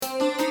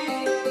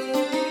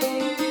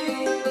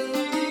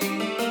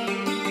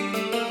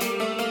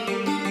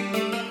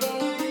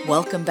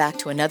Welcome back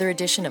to another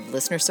edition of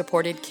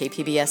listener-supported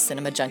KPBS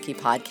Cinema Junkie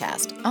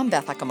podcast. I'm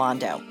Beth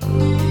Accomando.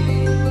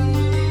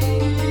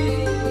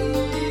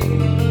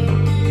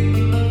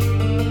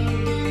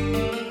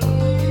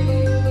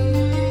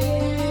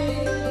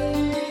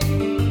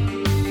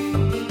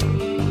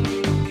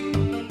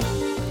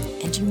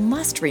 And you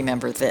must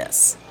remember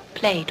this.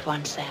 Play it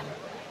once, Sam.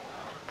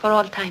 For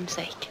all time's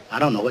sake. I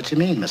don't know what you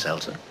mean, Miss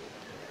Elsa.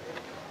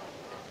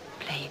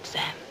 Play it,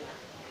 Sam.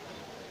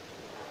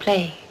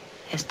 Play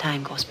as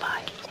time goes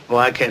by. Oh,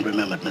 I can't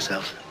remember it, Miss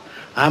Elsa.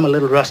 I'm a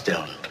little rusty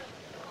on it.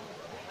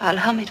 I'll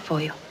hum it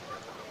for you.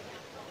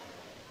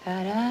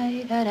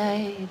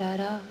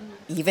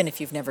 Even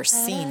if you've never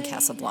seen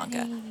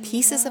Casablanca,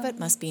 pieces of it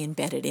must be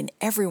embedded in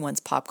everyone's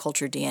pop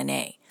culture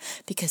DNA,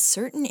 because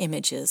certain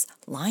images,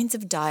 lines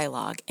of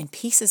dialogue, and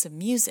pieces of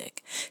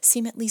music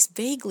seem at least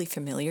vaguely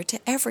familiar to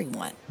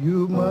everyone.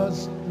 You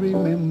must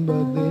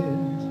remember this.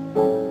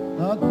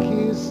 A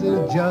kiss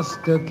is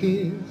just a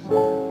kiss.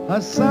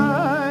 A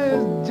sigh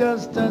is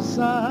just a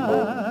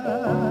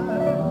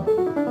sigh.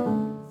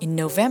 In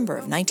November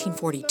of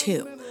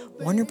 1942,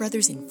 Warner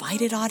Brothers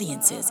invited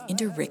audiences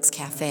into Rick's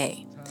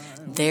Cafe.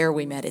 There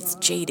we met its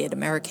jaded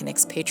American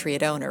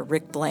expatriate owner,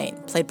 Rick Blaine,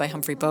 played by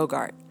Humphrey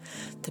Bogart,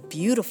 the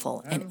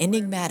beautiful and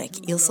enigmatic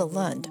Ilsa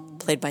Lund,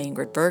 played by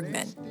Ingrid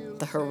Bergman,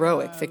 the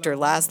heroic Victor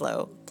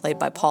Laszlo, played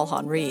by Paul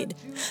Henreid,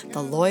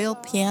 the loyal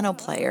piano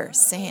player,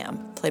 Sam,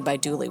 played by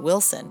Dooley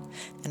Wilson,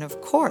 and of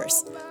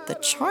course, the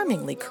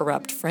charmingly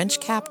corrupt French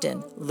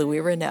captain, Louis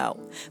Renault,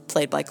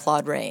 played by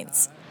Claude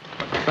Rains.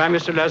 Find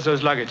Mr.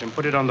 Laszlo's luggage and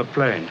put it on the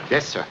plane.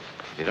 Yes, sir.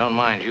 If you don't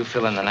mind, you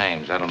fill in the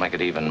names. That'll make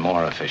it even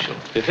more official.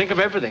 You think of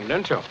everything,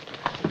 don't you?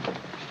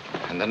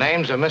 And the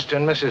names are Mr.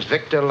 and Mrs.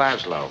 Victor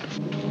Laszlo.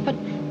 But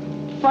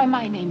why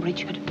my name,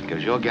 Richard?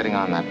 Because you're getting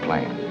on that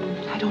plane.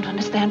 I don't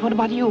understand. What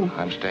about you?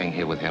 I'm staying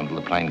here with him till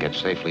the plane gets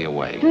safely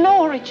away.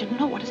 No, Richard,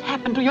 no. What has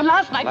happened to you?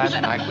 Last night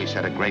Last night we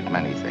said a great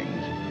many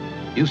things.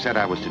 You said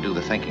I was to do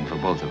the thinking for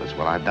both of us.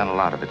 Well, I've done a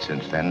lot of it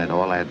since then. It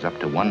all adds up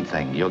to one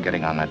thing. You're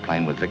getting on that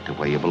plane with Victor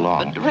where you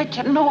belong. But,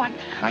 Richard, no,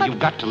 Now, you've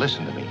got to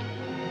listen to me.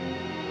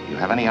 You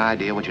have any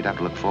idea what you'd have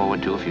to look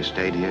forward to if you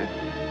stayed here?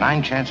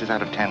 9 chances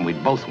out of 10,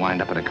 we'd both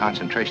wind up at a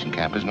concentration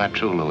camp. Isn't that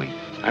true, Louis?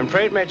 I'm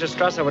afraid Major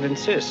Strasser would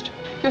insist.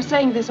 You're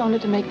saying this only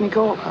to make me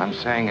go. I'm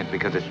saying it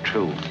because it's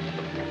true.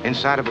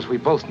 Inside of us, we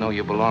both know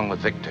you belong with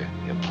Victor.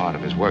 You're part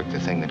of his work, the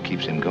thing that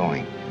keeps him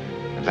going.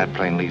 If that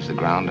plane leaves the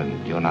ground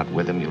and you're not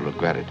with him, you'll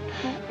regret it.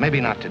 Maybe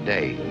not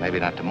today, maybe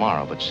not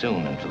tomorrow, but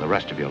soon and for the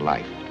rest of your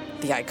life.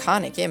 The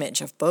iconic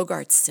image of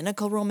Bogart's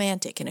cynical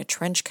romantic in a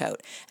trench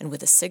coat and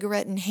with a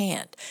cigarette in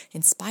hand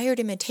inspired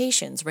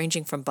imitations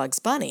ranging from Bugs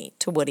Bunny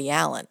to Woody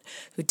Allen,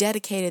 who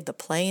dedicated the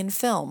play and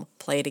film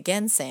Play It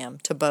Again, Sam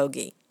to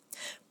Bogey.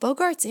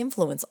 Bogart's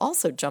influence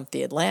also jumped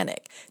the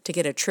Atlantic to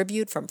get a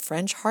tribute from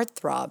French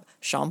heartthrob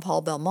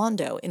Jean-Paul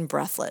Belmondo in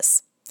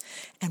Breathless.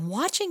 And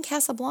watching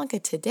Casablanca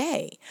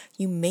today,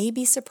 you may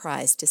be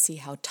surprised to see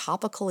how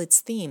topical its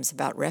themes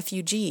about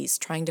refugees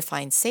trying to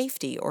find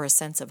safety or a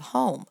sense of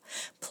home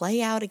play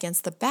out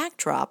against the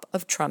backdrop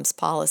of Trump's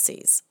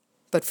policies.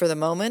 But for the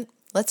moment,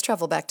 let's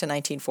travel back to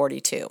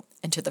 1942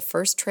 and to the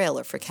first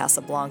trailer for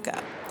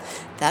Casablanca.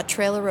 That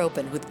trailer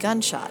opened with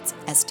gunshots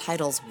as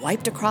titles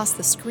wiped across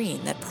the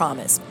screen that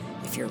promised,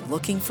 if you're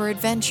looking for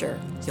adventure,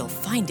 you'll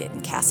find it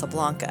in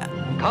Casablanca.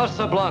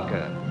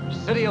 Casablanca,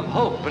 city of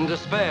hope and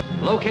despair,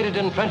 located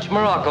in French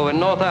Morocco in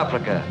North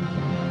Africa.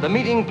 The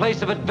meeting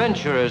place of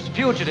adventurers,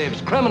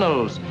 fugitives,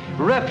 criminals,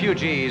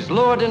 refugees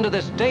lured into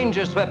this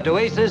danger-swept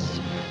oasis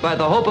by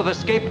the hope of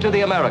escape to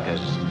the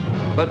Americas.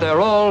 But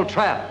they're all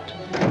trapped,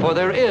 for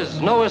there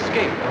is no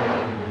escape.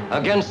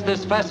 Against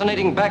this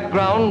fascinating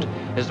background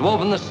is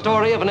woven the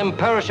story of an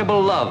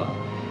imperishable love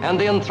and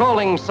the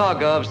enthralling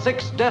saga of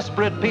 6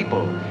 desperate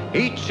people,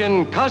 each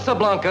in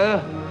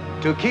Casablanca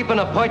to keep an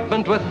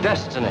appointment with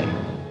destiny.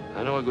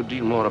 I know a good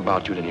deal more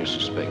about you than you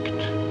suspect.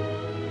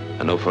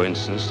 I know, for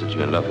instance, that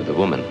you're in love with a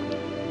woman.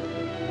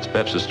 It's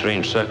perhaps a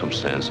strange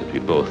circumstance that we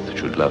both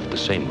should love the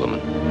same woman.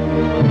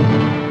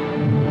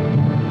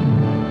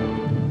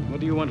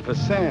 What do you want for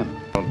Sam?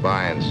 Don't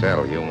buy and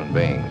sell human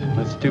beings.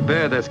 That's too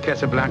bad. That's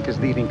Casablanca's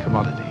leading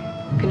commodity.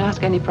 You can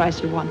ask any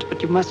price you want,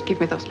 but you must give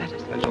me those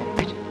letters. That's all.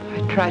 Richard,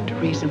 I tried to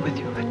reason with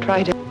you. I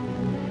tried it.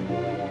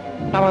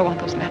 Now I want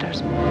those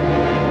letters.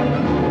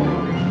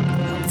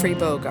 Humphrey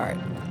Bogart,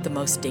 the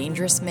most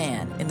dangerous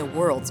man in the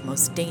world's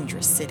most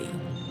dangerous city.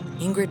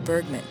 Ingrid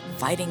Bergman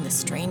fighting the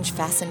strange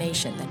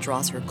fascination that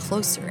draws her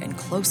closer and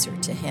closer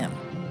to him.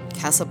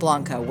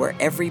 Casablanca, where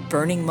every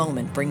burning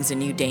moment brings a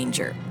new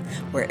danger,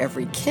 where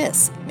every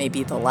kiss may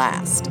be the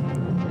last.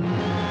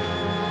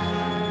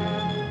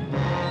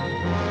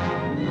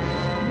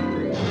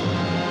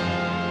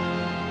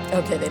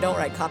 Okay, they don't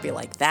write copy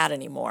like that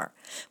anymore,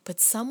 but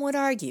some would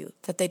argue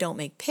that they don't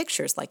make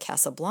pictures like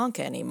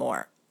Casablanca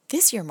anymore.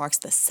 This year marks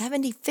the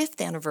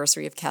 75th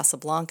anniversary of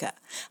Casablanca,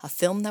 a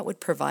film that would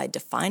provide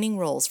defining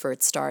roles for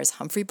its stars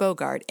Humphrey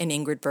Bogart and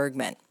Ingrid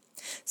Bergman.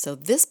 So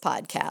this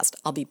podcast,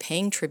 I'll be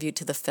paying tribute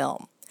to the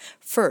film.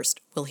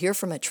 First, we'll hear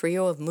from a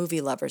trio of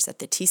movie lovers at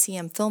the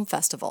TCM Film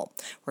Festival,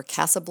 where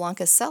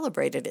Casablanca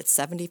celebrated its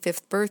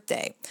 75th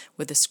birthday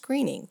with a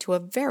screening to a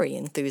very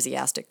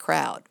enthusiastic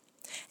crowd.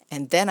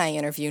 And then I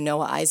interview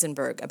Noah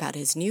Eisenberg about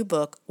his new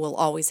book, We'll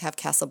Always Have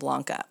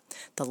Casablanca,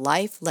 the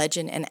life,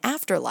 legend, and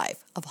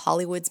afterlife of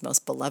Hollywood's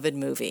most beloved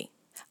movie.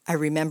 I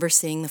remember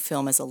seeing the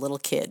film as a little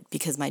kid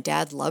because my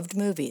dad loved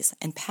movies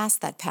and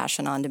passed that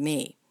passion on to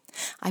me.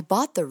 I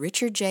bought the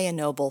Richard J.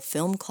 Noble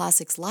Film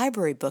Classics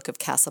Library book of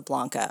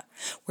Casablanca,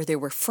 where there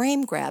were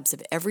frame grabs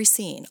of every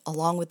scene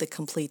along with the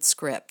complete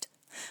script.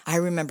 I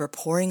remember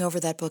poring over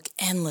that book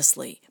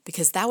endlessly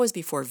because that was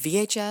before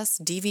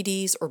VHS,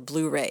 DVDs, or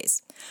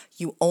Blu-rays.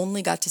 You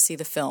only got to see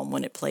the film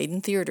when it played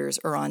in theaters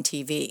or on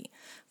TV,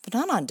 but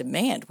not on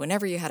demand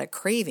whenever you had a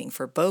craving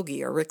for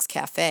Bogey or Rick's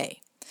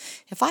Cafe.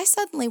 If I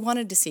suddenly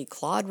wanted to see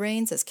Claude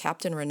Rains as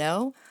Captain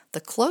Renault, the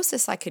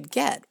closest I could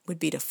get would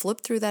be to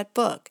flip through that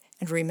book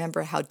and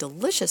remember how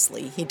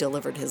deliciously he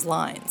delivered his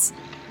lines.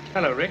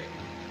 Hello, Rick.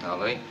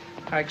 Hello, Lee.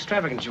 How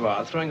extravagant you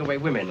are, throwing away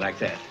women like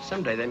that.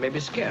 Someday they may be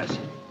scarce.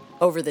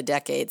 Over the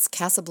decades,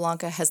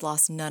 Casablanca has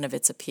lost none of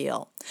its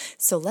appeal.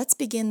 So let's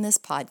begin this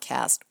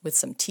podcast with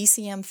some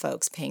TCM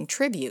folks paying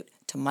tribute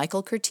to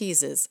Michael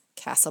Curtiz's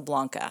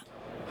Casablanca.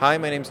 Hi,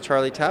 my name's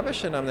Charlie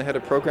Tavish, and I'm the head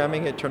of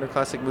programming at Turner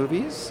Classic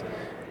Movies.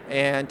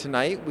 And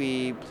tonight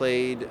we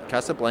played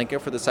Casablanca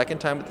for the second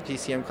time at the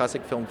TCM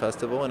Classic Film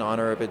Festival in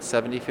honor of its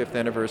 75th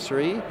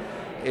anniversary.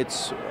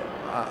 It's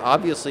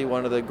obviously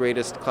one of the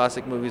greatest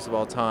classic movies of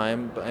all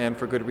time, and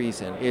for good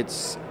reason.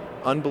 It's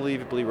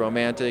unbelievably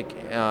romantic,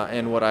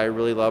 and what I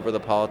really love are the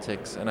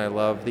politics, and I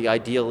love the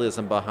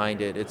idealism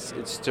behind it. It's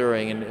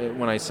stirring, and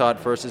when I saw it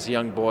first as a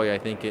young boy, I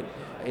think it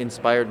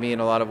inspired me in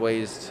a lot of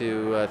ways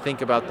to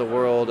think about the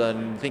world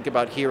and think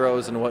about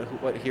heroes and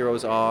what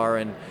heroes are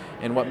and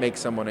what makes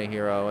someone a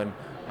hero. And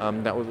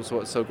that was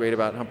what's so great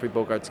about Humphrey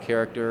Bogart's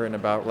character and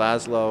about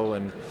Laszlo,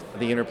 and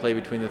the interplay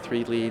between the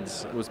three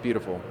leads. It was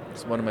beautiful.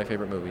 It's one of my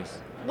favorite movies.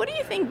 What do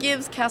you think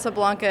gives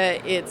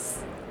Casablanca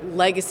its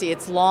legacy,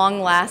 its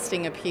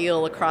long-lasting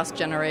appeal across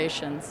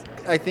generations?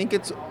 I think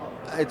it's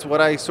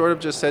what I sort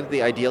of just said,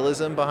 the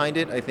idealism behind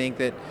it. I think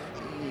that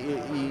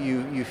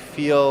you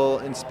feel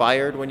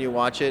inspired when you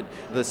watch it.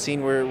 The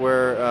scene where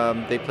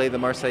they play the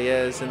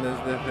Marseillaise and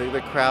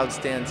the crowd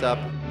stands up.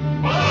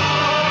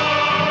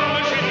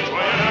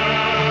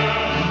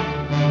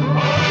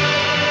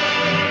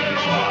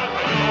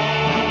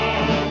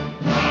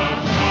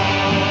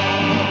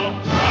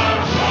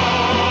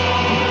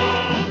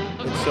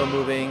 It's so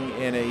moving,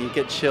 and you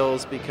get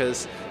chills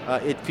because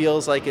it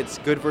feels like it's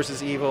good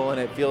versus evil,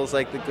 and it feels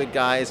like the good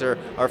guys are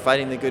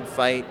fighting the good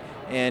fight.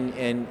 And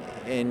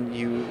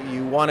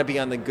you want to be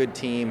on the good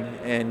team,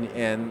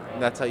 and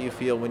that's how you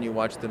feel when you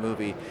watch the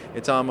movie.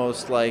 It's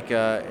almost like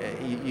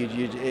it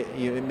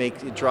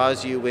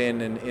draws you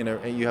in,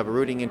 and you have a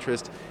rooting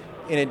interest.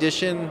 In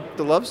addition,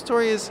 the love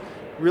story is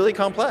really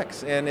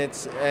complex, and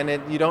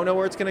you don't know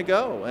where it's going to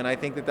go. And I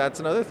think that's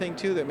another thing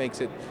too that makes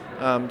it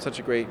such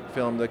a great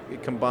film.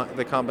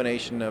 The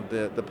combination of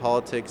the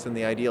politics and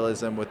the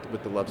idealism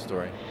with the love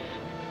story.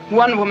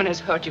 One woman has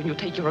hurt you, and you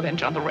take your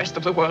revenge on the rest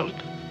of the world.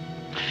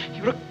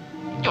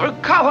 You're a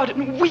coward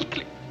and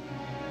weakling.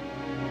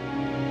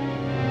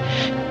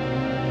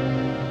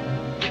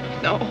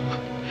 No,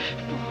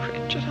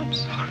 Richard, I'm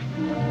sorry.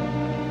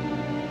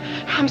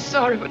 I'm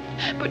sorry,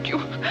 but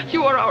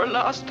you are our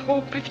last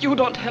hope. If you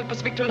don't help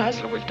us, Victor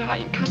Laszlo will die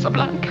in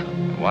Casablanca.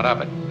 What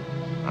of it?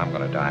 I'm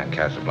going to die in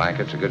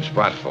Casablanca. It's a good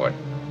spot for it.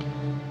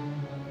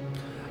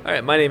 All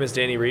right, my name is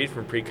Danny Reed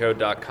from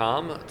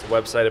Precode.com. It's a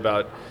website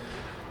about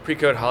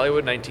Precode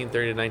Hollywood,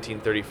 1930 to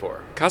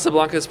 1934.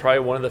 Casablanca is probably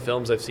one of the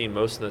films I've seen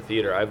most in the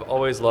theater. I've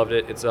always loved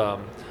it. It's a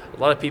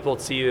lot of people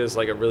see it as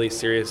like a really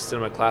serious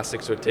cinema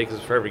classic, so it takes us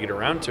forever to get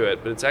around to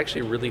it, but it's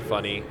actually really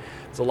funny.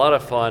 It's a lot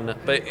of fun,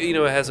 but it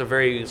has a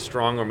very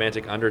strong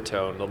romantic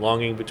undertone. The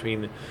longing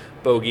between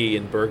Bogey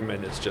and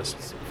Bergman is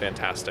just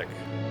fantastic.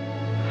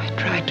 I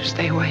tried to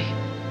stay away.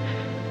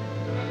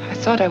 I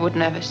thought I would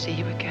never see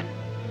you again.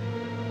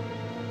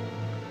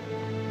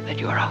 That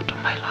you are out of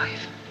my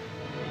life.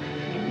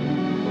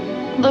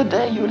 The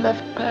day you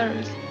left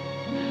Paris,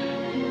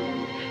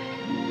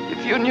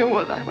 if you knew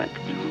what I went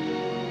through,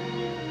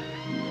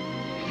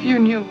 if you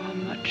knew how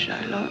much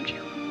I loved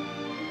you,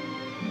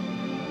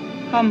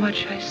 how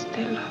much I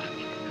still love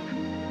you.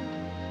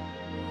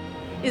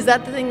 Is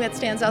that the thing that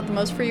stands out the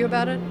most for you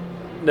about it?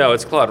 No,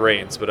 it's Claude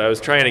Rains, but I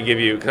was trying to give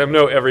you, because I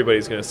know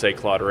everybody's going to say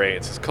Claude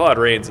Rains, because Claude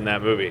Rains in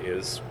that movie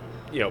is,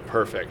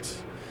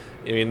 perfect.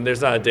 I mean,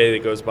 there's not a day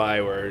that goes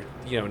by where,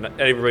 not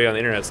everybody on the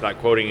internet's not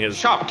quoting his...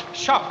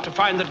 Shocked to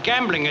find that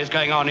gambling is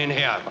going on in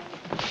here.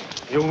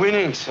 You're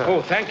winning, sir.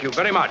 Oh, thank you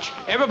very much.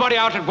 Everybody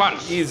out at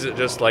once. He's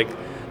just like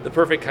the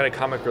perfect kind of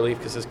comic relief,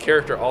 because his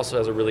character also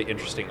has a really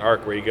interesting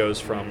arc where he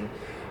goes from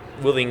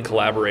willing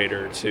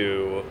collaborator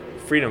to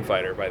freedom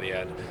fighter by the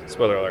end.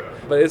 Spoiler alert.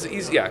 But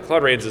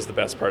Claude Rains is the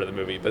best part of the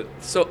movie. But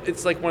so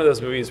it's like one of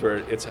those movies where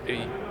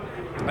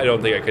I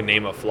don't think I could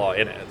name a flaw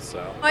in it.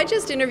 So I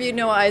just interviewed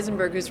Noah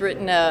Eisenberg, who's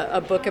written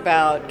a book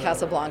about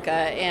Casablanca,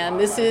 and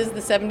this is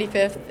the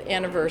 75th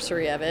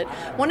anniversary of it.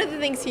 One of the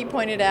things he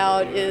pointed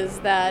out is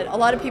that a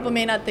lot of people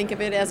may not think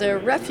of it as a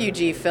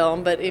refugee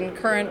film, but in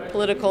current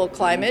political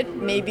climate,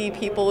 maybe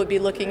people would be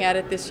looking at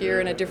it this year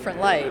in a different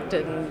light.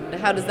 And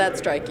how does that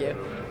strike you?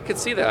 I could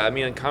see that. I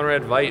mean,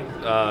 Conrad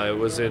Veidt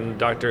was in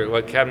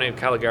Cabinet of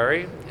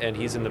Caligari, and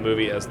he's in the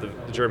movie as the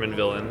German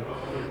villain.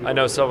 I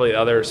know several of the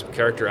other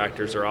character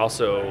actors are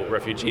also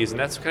refugees, and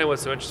that's kind of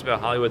what's so interesting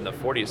about Hollywood in the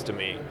 40s to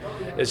me.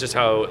 Is just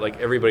how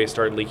everybody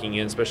started leaking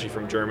in, especially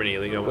from Germany.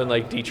 When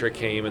Dietrich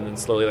came, and then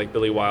slowly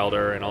Billy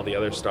Wilder and all the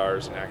other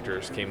stars and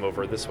actors came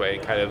over this way,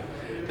 and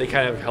they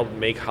kind of helped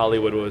make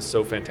Hollywood what was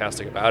so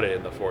fantastic about it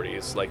in the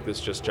 40s, like this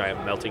just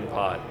giant melting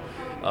pot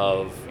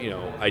of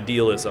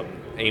idealism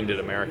aimed at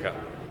America.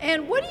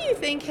 And what do you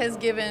think has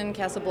given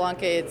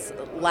Casablanca its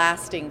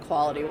lasting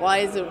quality? Why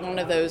is it one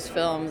of those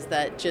films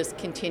that just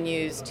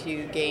continues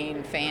to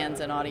gain fans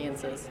and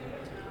audiences?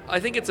 I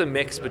think it's a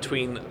mix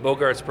between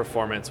Bogart's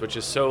performance, which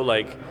is so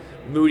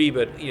moody,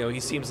 but he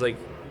seems I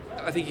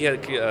think he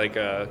had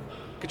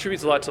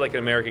contributes a lot to an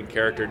American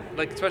character,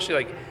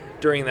 especially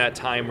during that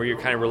time where you're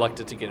kind of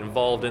reluctant to get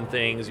involved in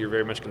things, you're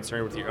very much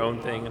concerned with your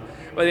own thing.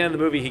 By the end of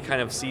the movie, he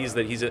kind of sees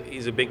that he's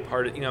a big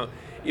part of,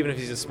 even if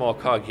he's a small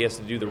cog, he has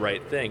to do the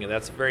right thing, and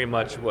that's very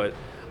much what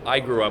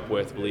I grew up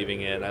with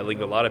believing in. I think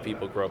a lot of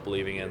people grow up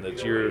believing in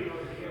that your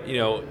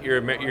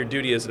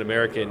duty as an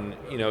American,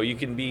 you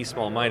can be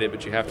small-minded,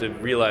 but you have to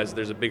realize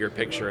there's a bigger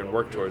picture and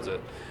work towards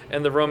it.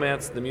 And the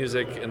romance, the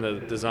music, and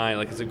the design,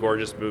 it's a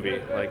gorgeous movie.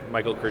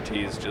 Michael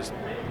Curtiz just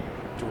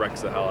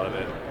directs the hell out of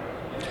it.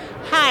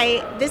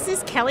 Hi, this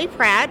is Kelly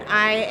Pratt.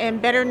 I am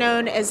better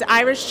known as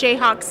Irish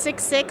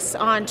Jayhawk66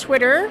 on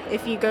Twitter,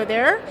 if you go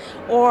there,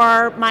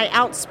 or my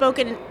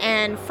outspoken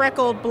and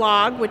freckled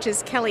blog, which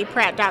is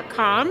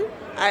kellypratt.com.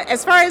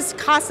 As far as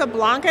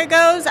Casablanca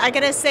goes, I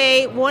gotta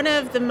say one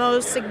of the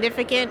most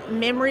significant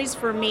memories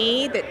for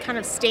me that kind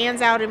of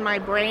stands out in my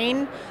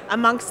brain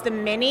amongst the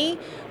many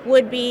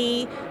would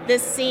be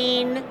this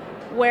scene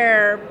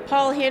where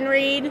Paul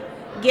Henreid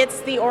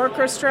gets the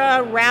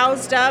orchestra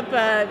roused up.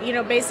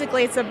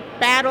 Basically it's a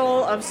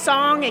battle of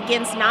song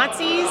against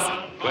Nazis.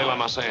 Play La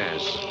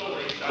Marseillaise.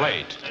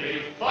 Play it.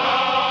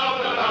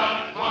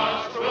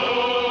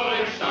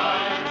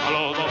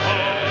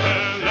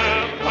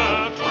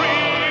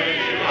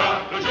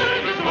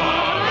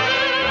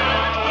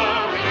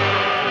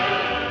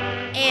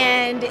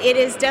 And it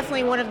is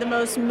definitely one of the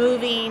most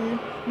moving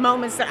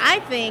moments that I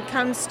think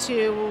comes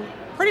to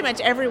pretty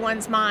much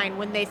everyone's mind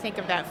when they think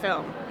of that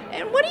film.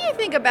 And what do you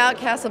think about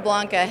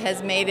Casablanca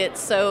has made it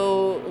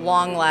so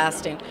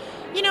long-lasting?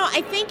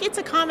 I think it's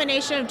a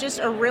combination of just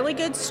a really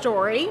good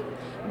story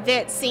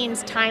that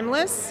seems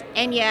timeless,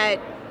 and yet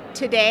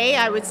today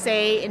I would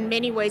say in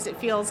many ways it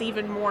feels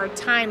even more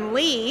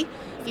timely.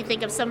 If you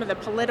think of some of the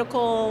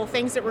political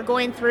things that we're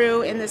going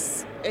through in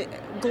this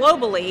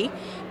globally,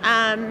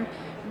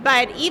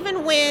 but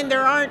even when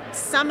there aren't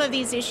some of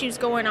these issues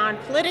going on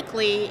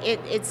politically,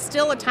 it's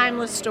still a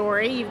timeless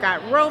story. You've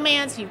got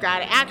romance, you've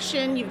got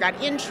action, you've got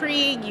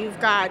intrigue, you've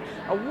got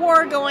a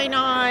war going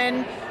on,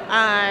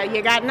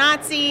 you got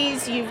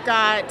Nazis, you've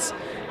got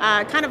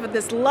kind of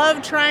this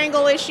love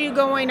triangle issue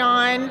going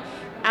on,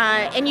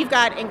 and you've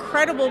got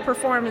incredible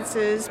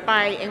performances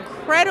by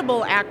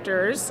incredible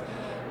actors.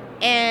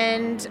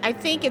 And I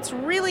think it's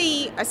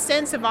really a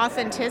sense of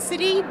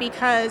authenticity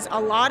because a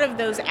lot of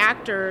those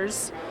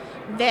actors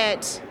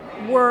that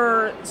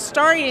were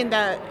starring in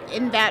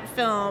that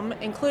film,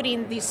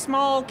 including these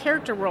small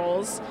character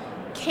roles,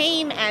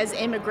 came as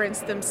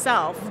immigrants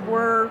themselves.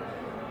 Were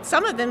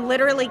some of them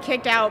literally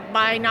kicked out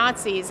by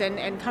Nazis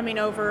and coming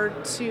over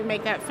to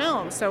make that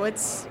film. So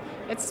it's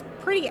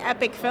pretty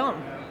epic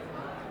film.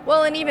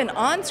 Well, and even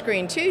on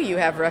screen too, you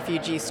have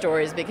refugee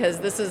stories because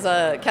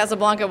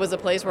Casablanca was a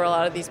place where a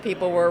lot of these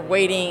people were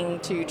waiting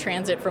to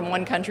transit from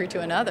one country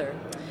to another.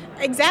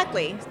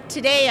 Exactly.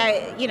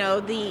 Today,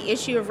 the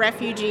issue of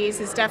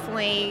refugees is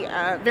definitely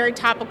very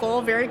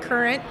topical, very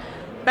current,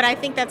 but I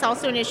think that's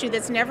also an issue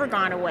that's never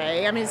gone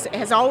away. I mean, it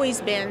has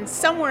always been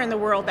somewhere in the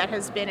world that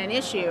has been an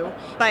issue,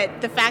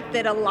 but the fact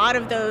that a lot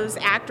of those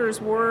actors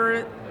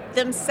were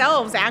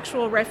themselves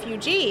actual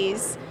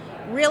refugees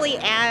really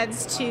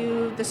adds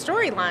to the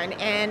storyline.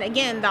 And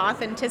again, the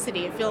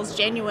authenticity, it feels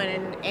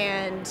genuine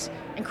and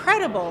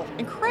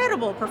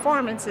incredible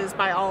performances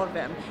by all of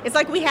them. It's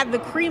like we have the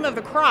cream of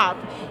the crop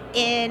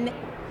in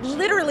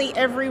literally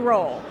every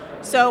role.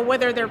 So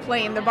whether they're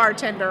playing the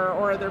bartender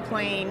or they're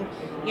playing,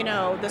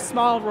 the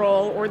small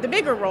role or the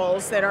bigger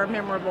roles that are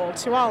memorable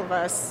to all of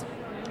us.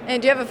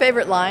 And do you have a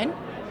favorite line?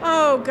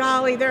 Oh,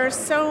 golly, there are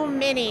so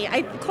many.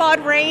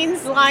 Claude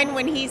Rains' line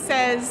when he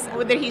says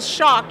that he's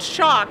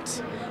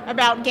shocked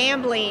about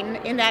gambling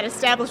in that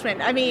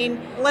establishment. I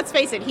mean, let's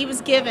face it, he was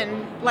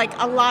given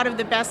a lot of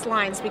the best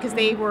lines because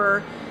they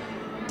were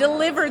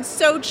delivered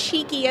so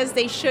cheeky as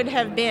they should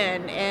have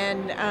been.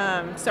 And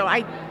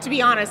to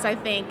be honest, I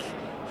think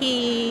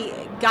he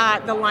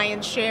got the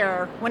lion's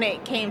share when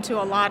it came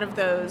to a lot of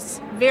those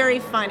very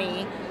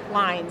funny,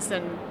 lines.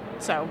 And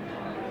so.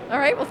 All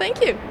right, well,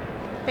 thank you.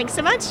 Thanks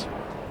so much.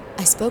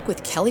 I spoke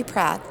with Kelly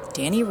Pratt,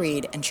 Danny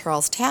Reed, and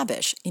Charles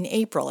Tabish in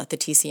April at the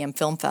TCM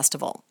Film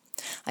Festival.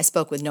 I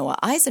spoke with Noah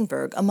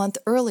Eisenberg a month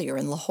earlier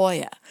in La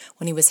Jolla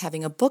when he was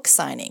having a book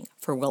signing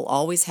for We'll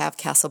Always Have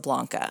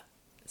Casablanca.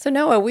 So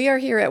Noah, we are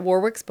here at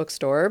Warwick's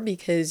Bookstore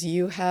because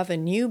you have a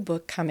new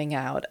book coming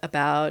out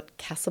about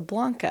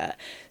Casablanca.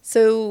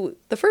 So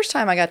the first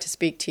time I got to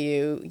speak to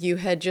you, you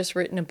had just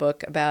written a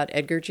book about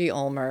Edgar G.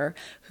 Ulmer,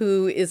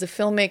 who is a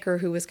filmmaker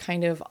who was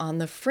kind of on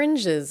the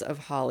fringes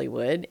of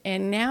Hollywood.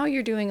 And now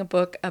you're doing a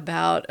book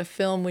about a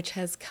film which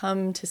has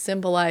come to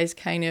symbolize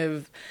kind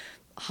of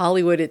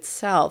Hollywood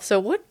itself. So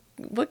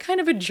what kind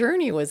of a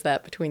journey was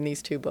that between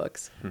these two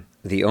books?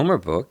 The Ulmer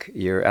book,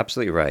 you're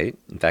absolutely right.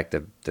 In fact,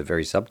 the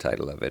very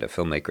subtitle of it, A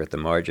Filmmaker at the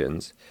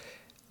Margins,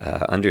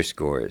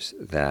 underscores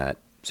that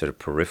sort of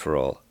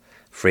peripheral,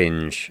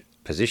 fringe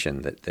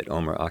position that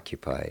Ulmer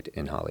occupied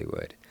in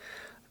Hollywood.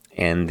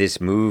 And this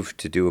move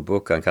to do a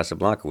book on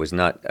Casablanca was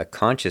not a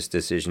conscious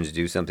decision to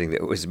do something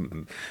that was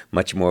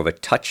much more of a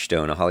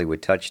touchstone, a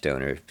Hollywood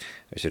touchstone, or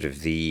sort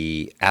of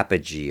the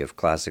apogee of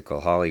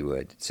classical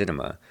Hollywood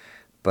cinema.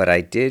 But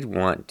I did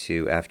want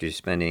to, after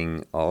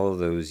spending all of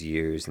those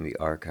years in the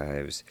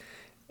archives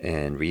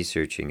and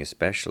researching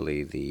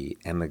especially the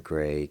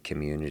émigré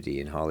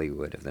community in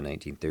Hollywood of the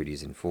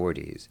 1930s and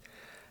 40s,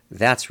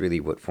 that's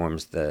really what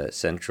forms the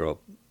central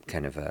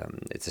kind of,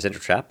 it's a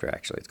central chapter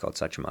actually, it's called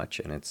Such Much,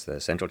 and it's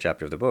the central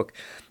chapter of the book.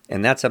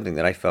 And that's something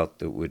that I felt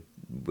that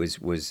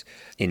was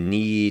in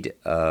need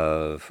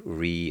of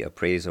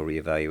reappraisal,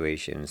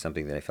 reevaluation,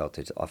 something that I felt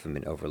had often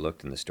been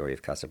overlooked in the story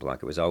of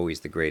Casablanca. It was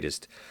always the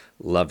greatest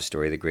love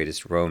story, the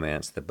greatest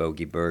romance, the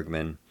Bogey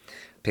Bergman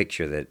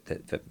picture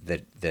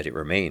that it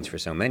remains for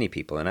so many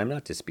people. And I'm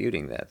not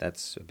disputing that.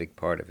 That's a big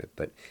part of it.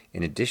 But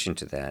in addition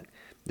to that,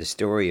 the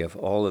story of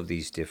all of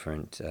these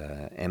different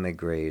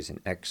émigrés and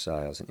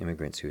exiles and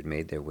immigrants who had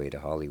made their way to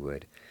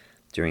Hollywood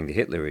during the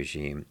Hitler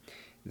regime,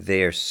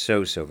 they are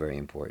so very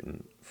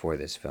important for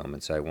this film.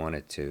 And so I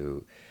wanted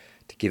to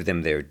give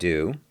them their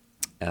due.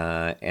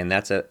 And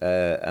that's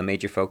a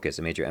major focus,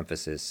 a major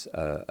emphasis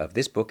of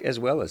this book as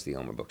well as the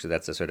Ulmer book. So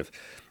that's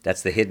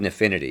that's the hidden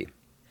affinity.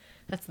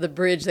 That's the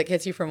bridge that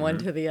gets you from one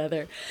to the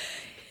other.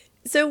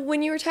 So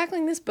when you were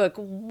tackling this book,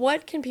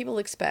 what can people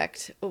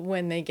expect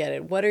when they get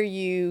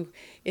it?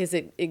 Is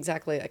it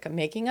exactly like a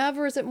making of,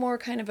 or is it more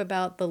kind of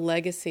about the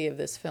legacy of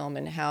this film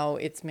and how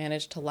it's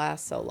managed to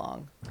last so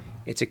long?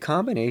 It's a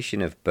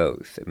combination of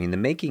both. I mean, the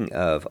making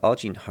of,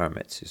 Algene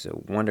Harmitz, who's a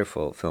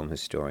wonderful film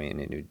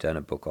historian and who'd done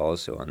a book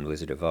also on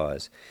Wizard of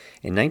Oz.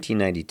 In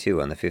 1992,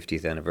 on the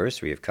 50th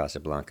anniversary of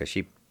Casablanca,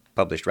 she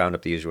published Round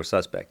Up the Usual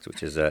Suspects,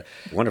 which is a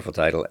wonderful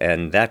title.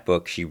 And that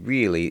book, she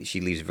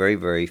leaves very,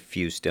 very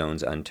few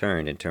stones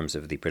unturned in terms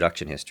of the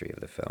production history of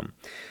the film.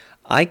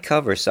 I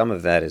cover some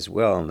of that as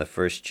well in the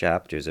first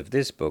chapters of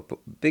this book,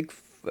 but big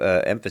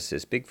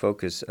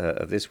focus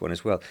of this one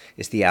as well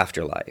is the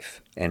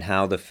afterlife and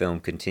how the film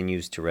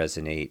continues to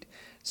resonate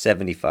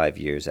 75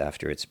 years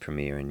after its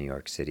premiere in New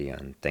York City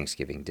on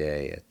Thanksgiving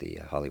Day at the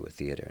Hollywood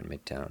Theater in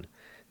Midtown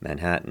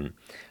Manhattan.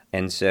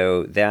 And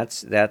so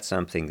that's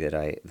something that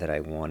I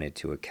wanted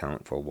to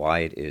account for, why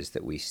it is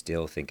that we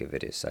still think of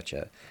it as such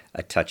a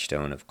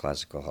touchstone of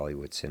classical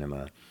Hollywood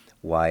cinema,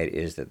 why it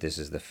is that this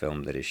is the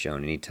film that is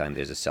shown anytime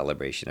there's a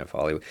celebration of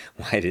Hollywood,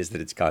 why it is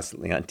that it's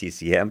constantly on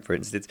TCM, for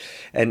instance,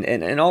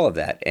 and all of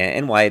that,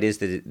 and why it is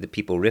that the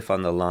people riff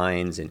on the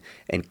lines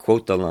and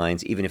quote the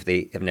lines even if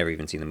they have never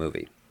even seen the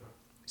movie.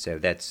 So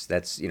that's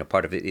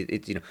part of it.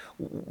 It's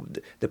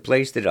the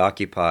place that it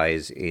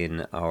occupies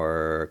in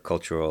our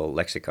cultural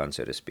lexicon,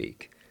 so to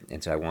speak.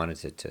 And so I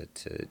wanted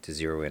to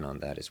zero in on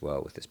that as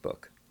well with this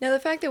book. Now, the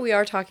fact that we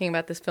are talking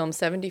about this film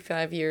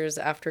 75 years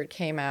after it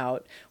came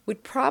out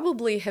would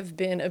probably have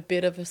been a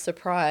bit of a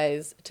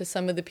surprise to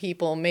some of the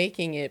people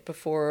making it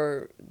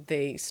before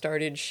they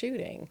started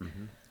shooting.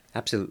 Mm-hmm.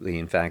 Absolutely.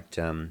 In fact,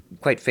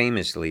 quite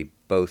famously,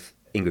 both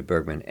Ingrid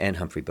Bergman and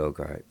Humphrey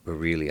Bogart were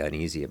really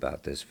uneasy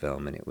about this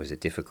film, and it was a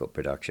difficult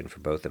production for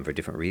both of them for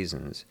different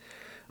reasons.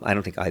 I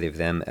don't think either of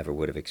them ever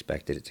would have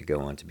expected it to go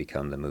on to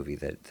become the movie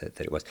that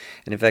it was.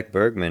 And in fact,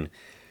 Bergman,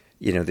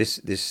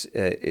 this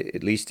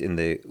at least in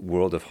the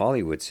world of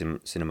Hollywood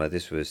cinema,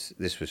 this was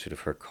sort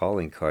of her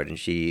calling card, and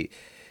she,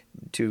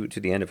 to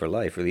the end of her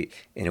life, really,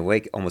 in a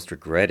way, almost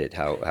regretted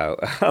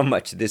how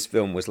much this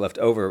film was left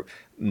over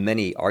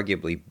many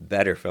arguably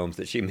better films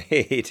that she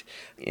made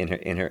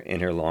in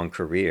her long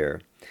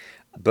career.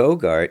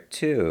 Bogart,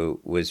 too,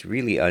 was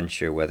really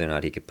unsure whether or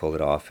not he could pull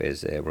it off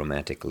as a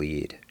romantic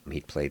lead.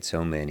 He'd played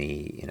so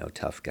many,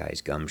 tough guys,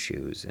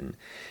 gumshoes, and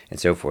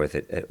so forth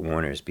at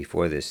Warner's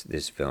before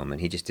this film, and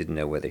he just didn't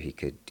know whether he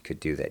could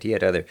do that. He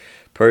had other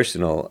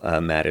personal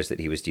matters that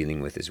he was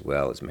dealing with as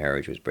well. His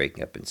marriage was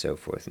breaking up and so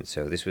forth, and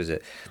so this was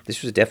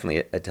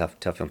definitely a tough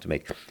film to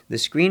make. The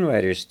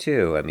screenwriters,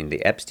 too, I mean,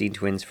 the Epstein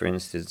twins, for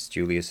instance,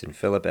 Julius and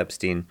Philip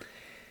Epstein,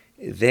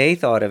 they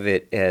thought of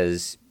it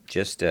as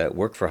just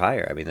work for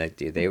hire. I mean,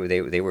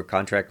 they were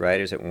contract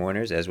writers at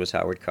Warner's, as was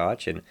Howard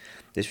Koch, and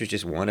this was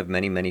just one of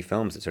many, many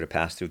films that sort of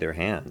passed through their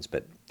hands.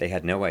 But they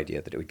had no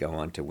idea that it would go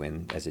on to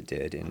win, as it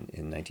did in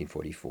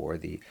 1944,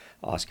 the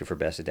Oscar for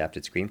Best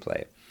Adapted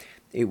Screenplay.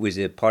 It was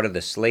a part of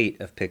the slate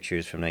of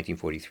pictures from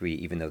 1943,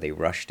 even though they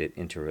rushed it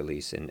into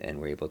release and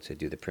were able to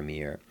do the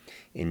premiere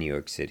in New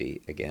York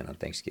City again on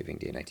Thanksgiving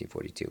Day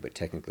 1942. But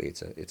technically,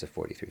 it's a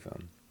 43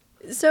 film.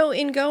 So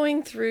in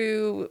going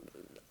through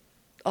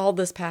all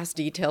this past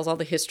details, all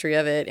the history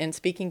of it, and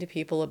speaking to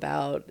people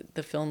about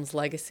the film's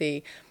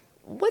legacy,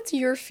 what's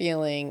your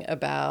feeling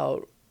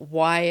about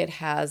why it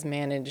has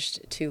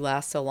managed to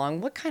last so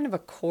long? What kind of a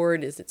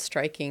chord is it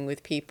striking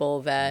with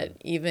people that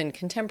even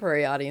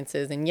contemporary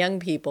audiences and young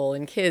people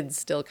and kids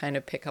still kind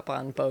of pick up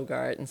on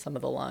Bogart and some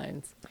of the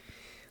lines?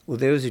 Well,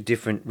 those are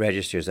different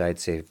registers, I'd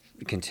say.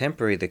 The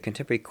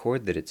contemporary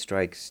chord that it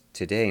strikes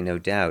today, no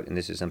doubt, and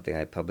this is something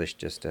I published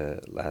just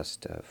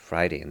last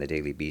Friday in the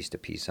Daily Beast, a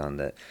piece on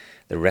the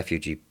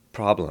refugee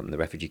problem, the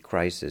refugee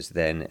crisis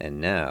then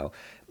and now.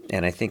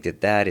 And I think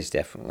that is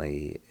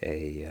definitely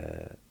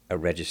a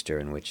register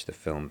in which the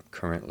film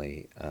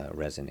currently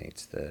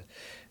resonates.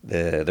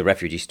 The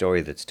refugee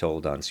story that's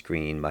told on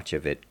screen, much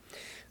of it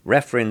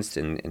referenced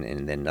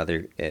and then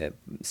other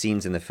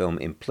scenes in the film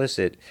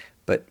implicit,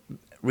 but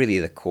really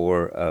the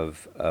core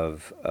of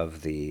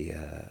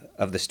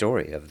the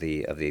story of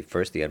the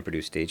first the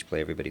unproduced stage play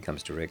Everybody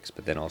Comes to Rick's,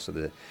 but then also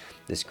the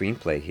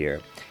screenplay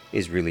here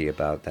is really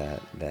about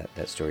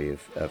that story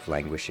of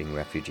languishing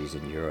refugees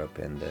in Europe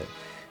and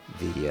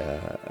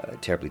the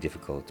terribly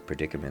difficult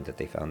predicament that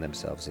they found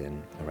themselves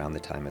in around the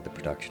time of the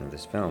production of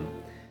this film.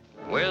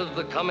 With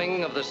the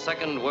coming of the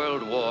Second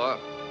World War,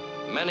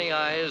 many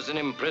eyes in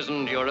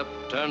imprisoned Europe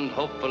turned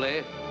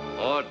hopefully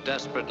or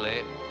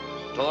desperately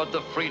toward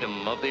the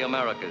freedom of the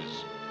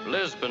Americas.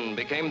 Lisbon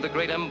became the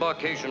great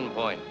embarkation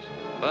point,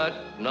 but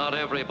not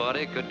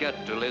everybody could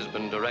get to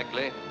Lisbon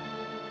directly,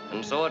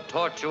 and so a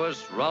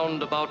tortuous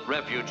roundabout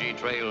refugee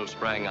trail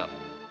sprang up.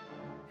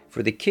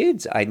 For the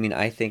kids, I mean,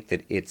 I think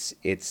that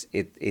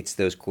it's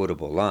those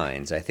quotable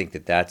lines. I think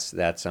that's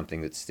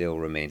something that still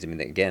remains. I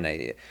mean, again,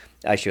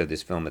 I show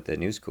this film at the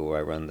New School where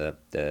I run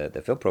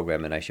the film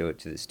program, and I show it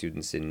to the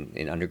students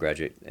in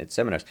undergraduate at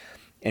seminars.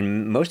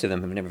 And most of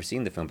them have never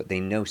seen the film, but they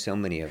know so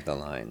many of the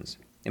lines.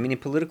 I mean, in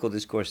political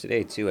discourse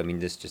today, too, I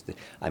mean,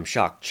 I'm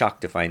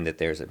shocked to find that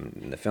there's,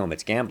 in the film,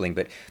 it's gambling,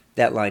 but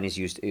that line is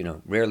used,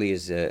 rarely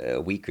is a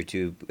week or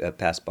two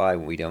pass by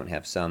when we don't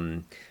have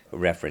some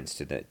reference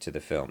to the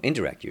film.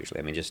 Indirect,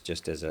 usually. I mean,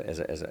 just as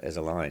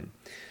a line.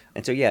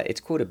 And so, yeah, its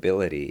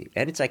quotability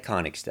and its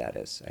iconic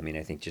status. I mean,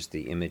 I think just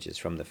the images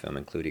from the film,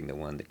 including the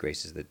one that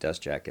graces the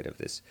dust jacket of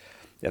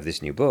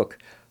this new book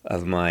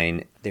of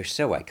mine, they're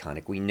so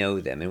iconic. We know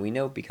them, and we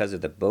know because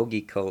of the bogey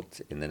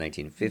cult in the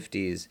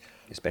 1950s,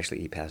 especially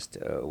he passed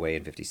away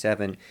in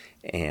 57,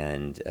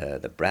 and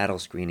the Brattle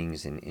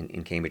screenings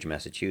in Cambridge,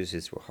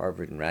 Massachusetts, where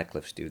Harvard and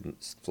Radcliffe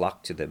students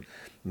flocked to the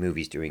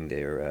movies during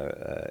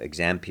their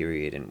exam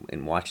period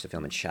and watched the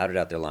film and shouted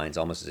out their lines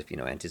almost as if,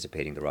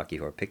 anticipating the Rocky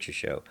Horror Picture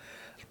Show.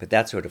 But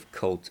that sort of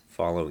cult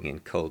following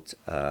and cult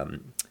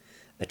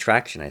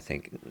attraction, I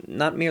think,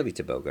 not merely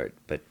to Bogart,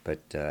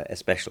 but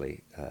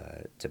especially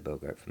to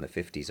Bogart from the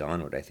 50s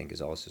onward, I think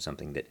is also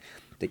something that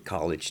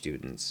college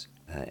students,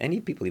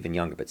 and people even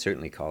younger, but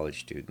certainly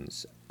college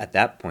students at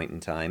that point in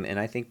time, and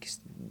I think,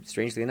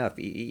 strangely enough,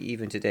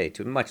 even today,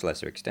 to a much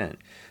lesser extent,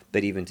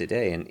 but even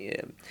today,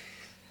 and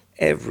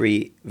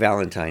every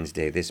Valentine's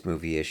Day, this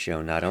movie is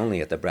shown not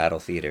only at the Brattle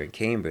Theater in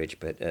Cambridge,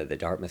 but the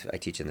Dartmouth. I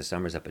teach in the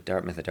summers up at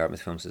Dartmouth. The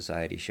Dartmouth Film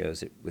Society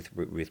shows it with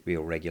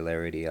real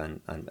regularity on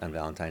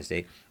Valentine's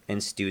Day.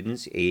 And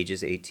students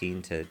ages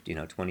 18 to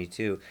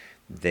 22,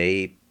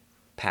 they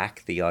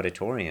pack the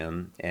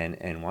auditorium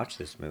and watch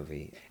this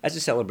movie as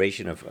a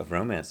celebration of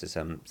romance to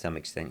some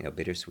extent,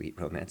 bittersweet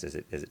romance as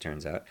it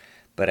turns out.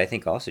 But I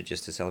think also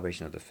just a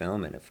celebration of the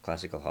film and of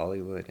classical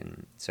Hollywood.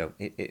 And so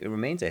it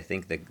remains, I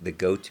think, the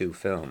go-to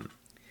film,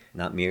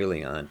 not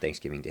merely on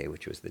Thanksgiving Day,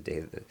 which was the day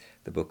that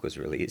the book was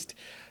released,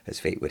 as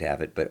fate would have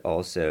it, but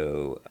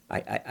also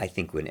I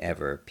think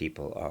whenever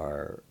people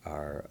are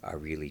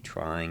really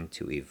trying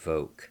to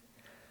evoke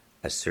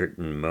a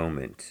certain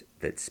moment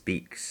that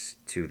speaks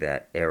to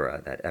that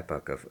era, that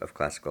epoch of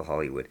classical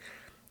Hollywood,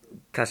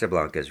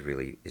 Casablanca is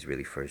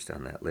really first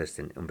on that list.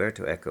 And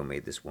Umberto Eco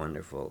made this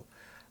wonderful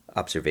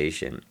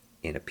observation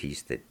in a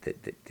piece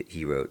that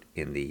he wrote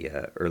in the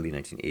early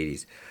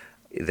 1980s,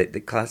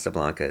 that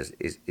Casablanca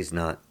is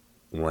not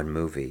one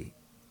movie,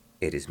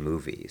 it is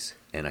movies.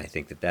 And I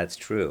think that's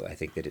true. I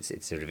think that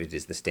it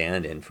is the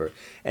stand-in for,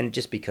 and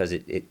just because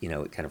it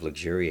kind of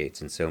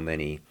luxuriates in so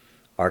many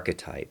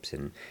archetypes,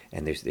 and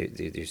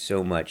there's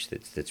so much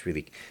that's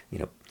really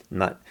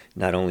not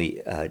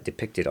only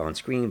depicted on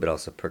screen but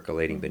also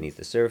percolating beneath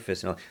the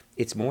surface. And all.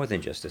 It's more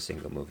than just a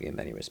single movie in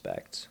many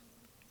respects.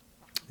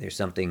 There's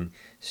something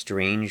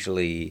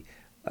strangely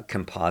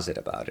composite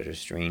about it, or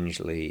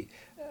strangely,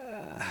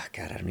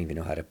 God, I don't even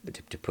know how to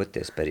put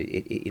this, but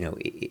it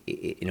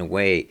in a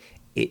way,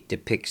 it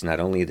depicts not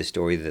only the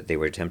story that they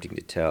were attempting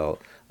to tell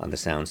on the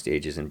sound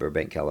stages in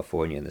Burbank,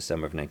 California in the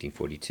summer of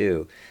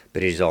 1942,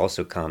 but it is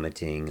also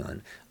commenting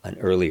on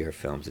earlier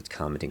films. It's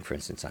commenting, for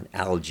instance, on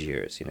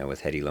Algiers,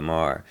 with Hedy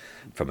Lamarr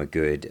from a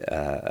good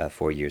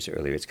 4 years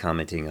earlier. It's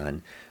commenting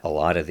on a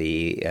lot of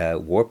the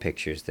war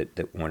pictures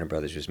that Warner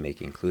Brothers was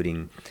making,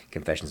 including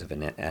Confessions of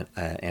an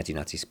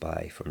Anti-Nazi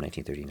Spy from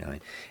 1939.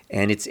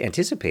 And it's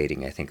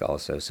anticipating, I think,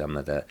 also some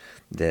of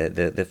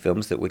the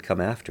films that would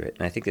come after it.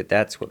 And I think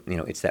that's what,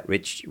 it's that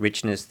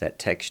richness, that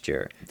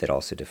texture that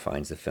also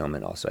defines the film,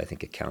 and also I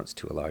think accounts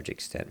to a large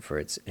extent for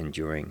its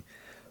enduring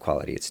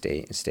quality, its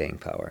staying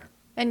power.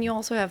 And you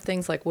also have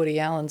things like Woody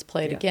Allen's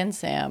Play It Again,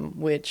 Sam,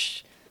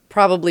 which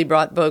probably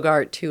brought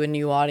Bogart to a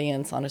new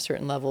audience on a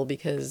certain level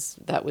because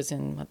that was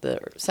in the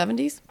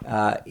 70s?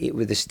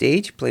 The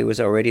stage play was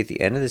already at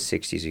the end of the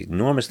 60s,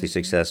 enormously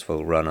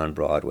successful run on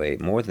Broadway,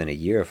 more than a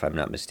year if I'm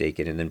not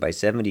mistaken. And then by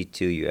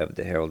 72 you have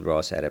the Harold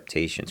Ross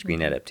adaptation,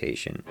 screen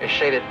adaptation. They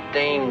say that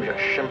dames are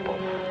simple.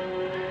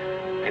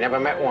 I never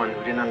met one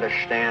who didn't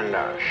understand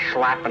a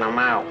slap in the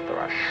mouth or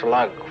a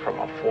slug from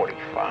a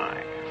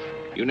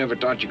 .45. You never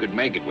thought you could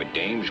make it with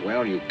dames?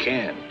 Well, you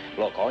can.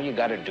 Look, all you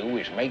gotta do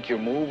is make your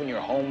move and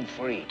you're home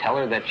free. Tell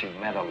her that you've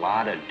met a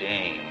lot of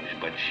dames,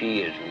 but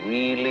she is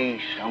really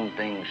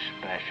something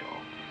special.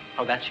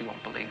 Oh, that she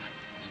won't believe.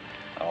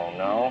 Oh,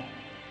 no?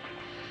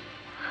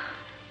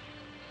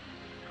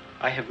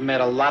 I have met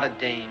a lot of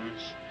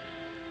dames,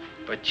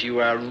 but you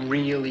are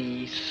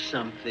really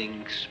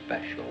something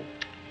special.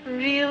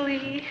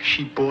 Really?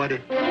 She bought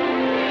it.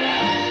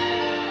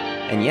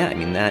 And yeah, I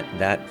mean,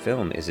 that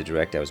film is a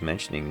direct, I was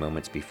mentioning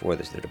moments before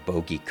this, that a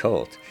bogey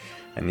cult.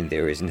 I mean,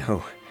 there is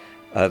no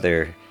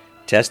other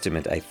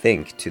testament, I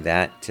think, to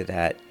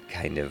that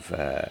kind of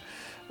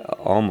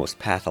almost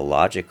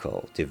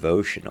pathological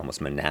devotion,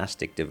 almost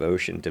monastic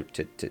devotion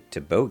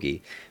to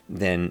bogey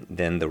than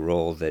the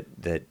role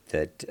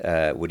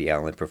that Woody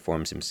Allen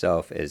performs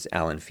himself as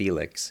Alan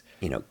Felix.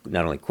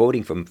 Not only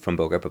quoting from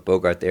Bogart, but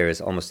Bogart there is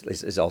almost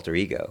his alter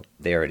ego.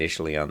 There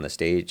initially on the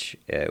stage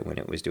when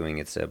it was doing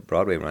its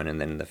Broadway run,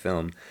 and then in the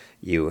film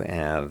you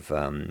have.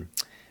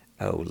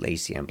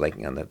 Lacey, I'm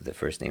blanking on the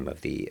first name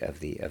of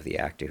the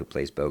actor who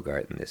plays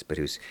Bogart in this, but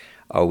who's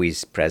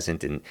always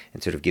present and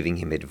sort of giving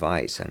him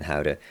advice on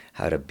how to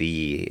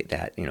be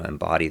that,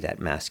 embody that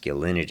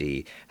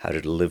masculinity, how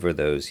to deliver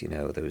those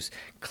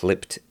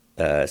clipped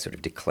sort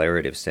of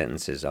declarative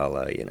sentences a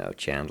la,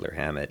 Chandler,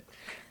 Hammett,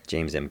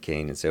 James M.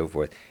 Cain, and so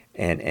forth,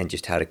 and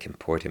just how to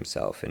comport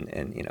himself,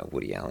 and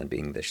Woody Allen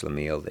being the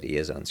schlemiel that he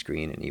is on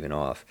screen and even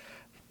off,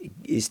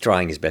 is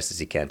trying as best as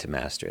he can to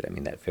master it. I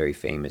mean, that very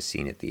famous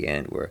scene at the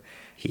end where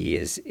he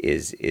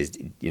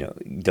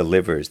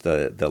delivers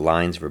the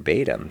lines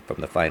verbatim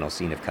from the final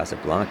scene of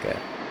Casablanca.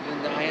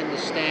 And I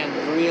understand,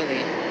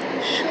 really.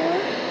 Sure?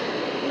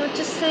 You're not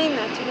just saying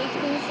that to make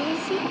things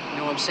easy?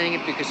 No, I'm saying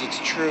it because it's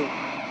true.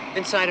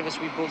 Inside of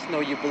us, we both know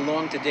you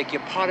belong to Dick.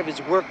 You're part of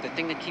his work, the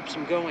thing that keeps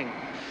him going.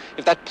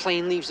 If that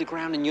plane leaves the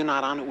ground and you're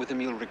not on it with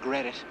him, you'll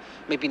regret it.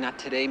 Maybe not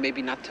today,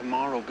 maybe not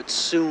tomorrow, but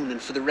soon and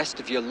for the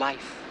rest of your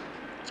life.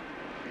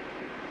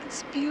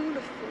 It's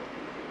beautiful.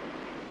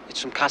 It's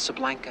from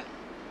Casablanca.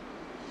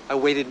 I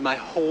waited my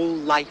whole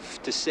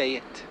life to say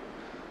it.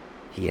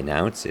 He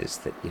announces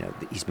that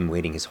he's been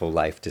waiting his whole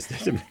life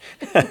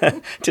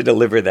to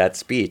deliver that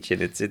speech,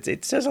 and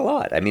it says a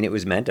lot. I mean, it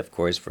was meant, of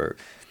course, for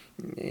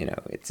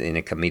it's in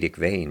a comedic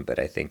vein, but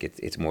I think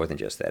it's more than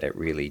just that. It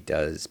really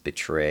does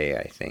betray,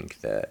 I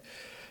think,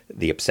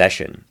 the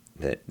obsession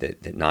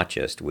that not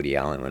just Woody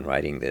Allen, when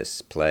writing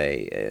this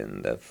play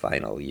in the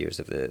final years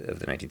of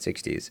the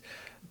 1960s,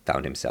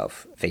 found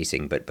himself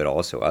facing, but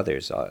also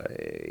others,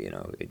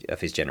 of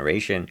his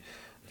generation,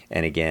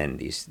 and again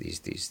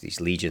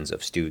these legions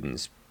of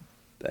students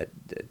at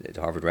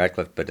Harvard,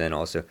 Radcliffe. But then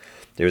also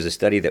there was a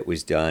study that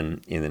was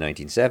done in the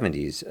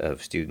 1970s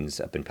of students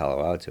up in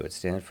Palo Alto at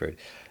Stanford,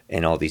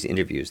 and all these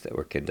interviews that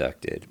were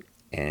conducted.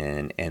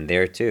 And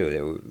there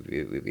too,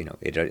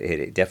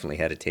 it definitely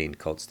had attained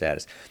cult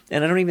status.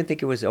 And I don't even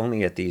think it was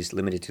only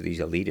limited to these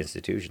elite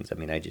institutions. I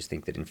mean, I just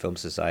think that in film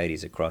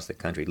societies across the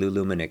country, Lou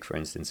Lumenick, for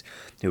instance,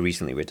 who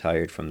recently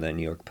retired from the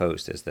New York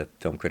Post as the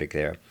film critic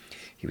there,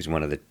 he was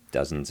one of the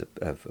dozens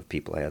of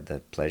people I had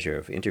the pleasure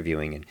of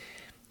interviewing, and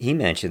he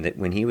mentioned that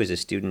when he was a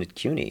student at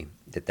CUNY,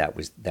 that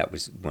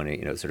was one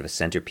of, sort of a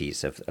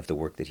centerpiece of the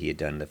work that he had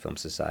done in the film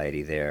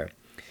society there.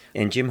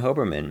 And Jim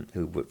Hoberman,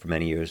 who for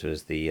many years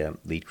was the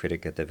lead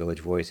critic at the Village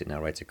Voice and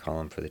now writes a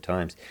column for the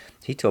Times,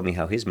 he told me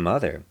how his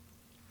mother,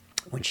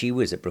 when she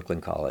was at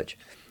Brooklyn College,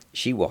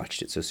 she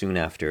watched it. So soon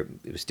after,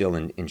 it was still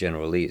in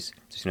general release,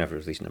 soon after it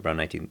was released in around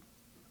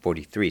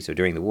 1943, so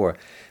during the war,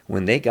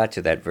 when they got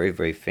to that very,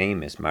 very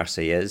famous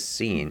Marseillaise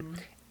scene,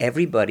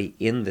 everybody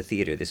in the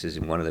theater, this is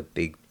in one of the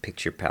big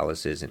picture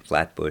palaces in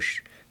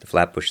Flatbush, the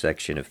Flatbush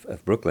section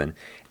of Brooklyn,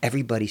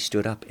 everybody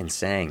stood up and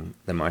sang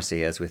the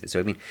Marseillaise with it.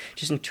 So, I mean,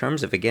 just in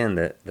terms of, again,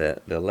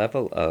 the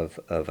level of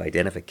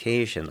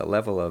identification, the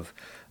level of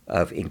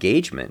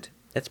engagement,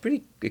 that's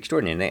pretty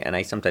extraordinary. And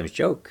I sometimes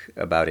joke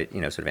about it,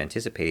 sort of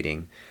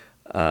anticipating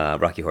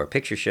Rocky Horror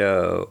Picture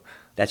Show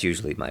That's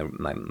usually my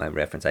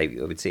reference. I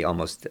would say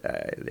almost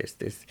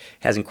there's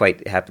hasn't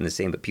quite happened the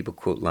same, but people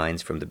quote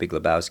lines from The Big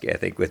Lebowski, I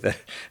think, with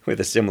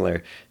a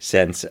similar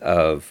sense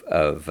of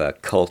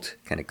cult,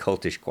 kind of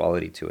cultish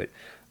quality to it.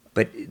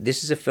 But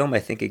this is a film, I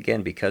think,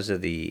 again, because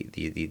of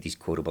these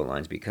quotable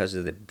lines, because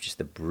of just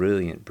the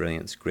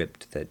brilliant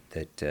script that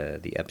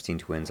the Epstein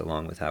twins,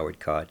 along with Howard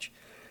Koch,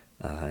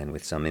 and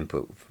with some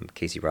input from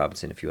Casey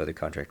Robinson, a few other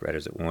contract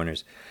writers at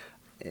Warner's.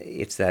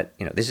 It's that,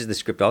 this is the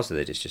script also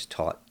that is just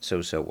taught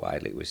so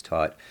widely. It was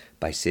taught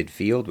by Sid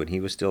Field when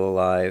he was still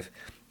alive,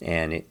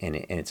 and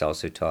it's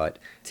also taught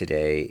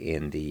today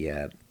in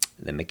the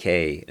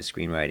McKay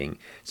screenwriting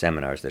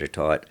seminars that are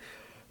taught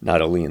not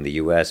only in the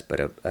U.S. but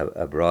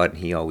abroad.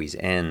 And he always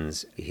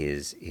ends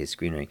his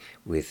screenwriting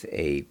with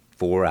a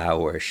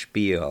 4-hour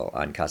spiel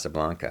on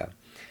Casablanca.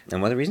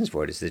 And one of the reasons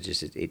for it is that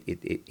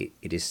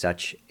it is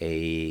such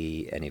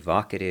an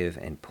evocative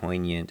and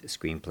poignant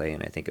screenplay,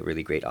 and I think a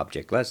really great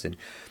object lesson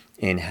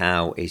in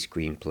how a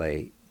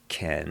screenplay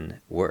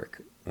can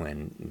work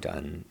when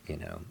done,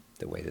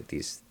 the way that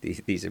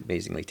these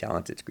amazingly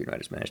talented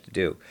screenwriters managed to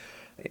do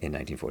in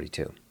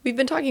 1942. We've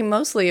been talking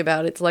mostly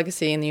about its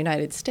legacy in the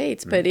United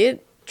States, but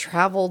it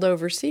traveled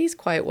overseas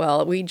quite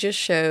well. We just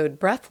showed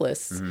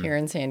Breathless here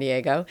in San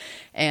Diego,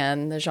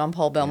 and the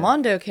Jean-Paul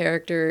Belmondo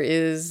character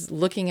is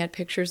looking at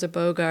pictures of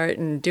Bogart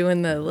and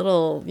doing the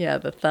little,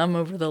 the thumb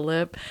over the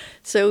lip.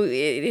 So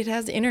it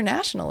has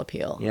international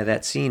appeal. Yeah,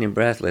 that scene in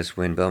Breathless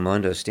when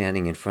Belmondo's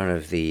standing in front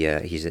of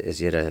he's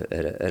at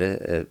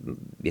a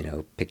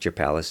Picture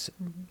Palace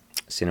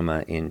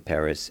cinema in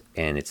Paris,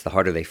 and it's The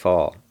Harder They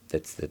Fall.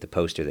 That's the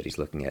poster that he's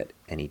looking at,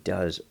 and he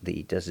does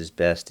his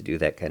best to do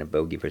that kind of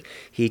bogey.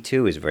 He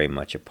too is very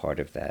much a part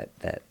of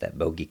that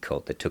bogey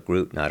cult that took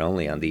root not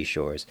only on these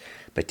shores,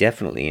 but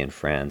definitely in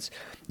France.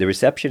 The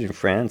reception in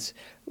France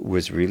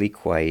was really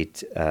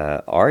quite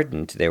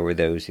ardent. There were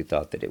those who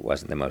thought that it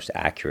wasn't the most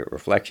accurate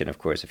reflection, of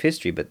course, of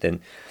history, but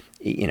then,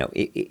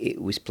 it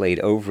was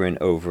played over and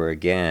over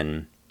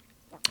again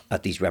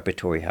at these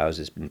repertory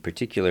houses, in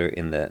particular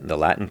in the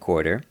Latin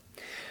Quarter.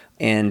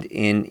 And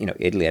in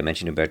Italy, I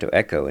mentioned Umberto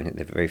Eco and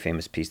the very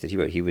famous piece that he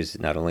wrote. He was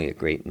not only a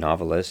great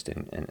novelist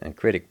and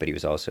critic, but he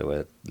was also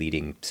a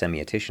leading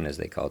semiotician, as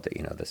they called it,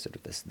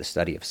 the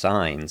study of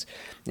signs.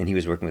 And he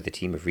was working with a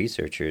team of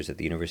researchers at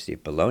the University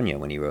of Bologna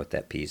when he wrote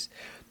that piece.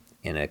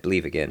 And I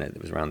believe, again,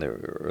 it was around the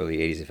early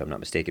 80s, if I'm not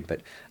mistaken.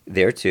 But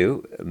there,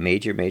 too,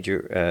 major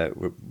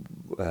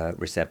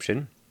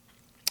reception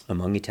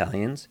among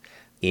Italians.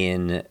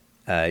 In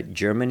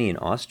Germany and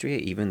Austria,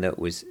 even though it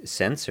was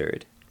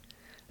censored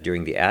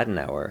during the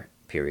Adenauer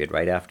period,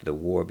 right after the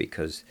war,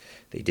 because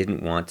they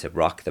didn't want to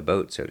rock the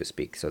boat, so to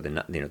speak. So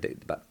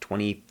about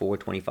 24,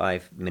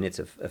 25 minutes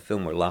of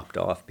film were lopped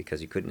off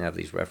because you couldn't have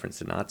these references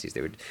to Nazis.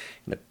 They were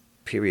in a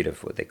period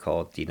of what they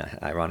called,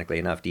 ironically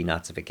enough,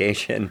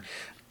 denazification.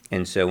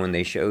 And so when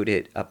they showed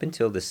it up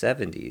until the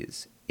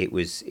 70s, it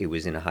was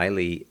in a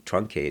highly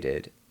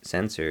truncated,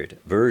 censored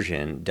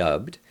version,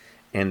 dubbed.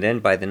 And then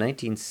by the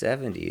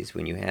 1970s,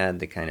 when you had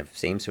the kind of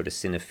same sort of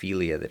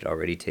cinephilia that had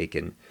already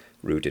taken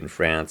root in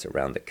France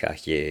around the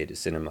Cahiers, the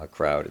cinema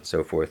crowd, and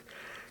so forth,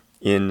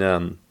 in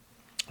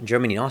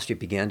Germany and Austria, it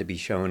began to be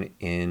shown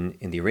in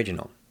the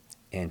original,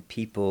 and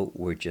people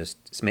were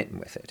just smitten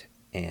with it.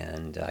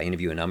 And I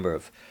interview a number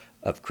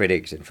of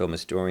critics and film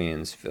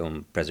historians,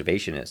 film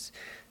preservationists,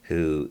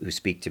 who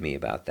speak to me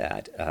about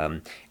that.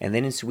 And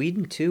then in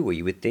Sweden, too, where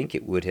you would think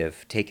it would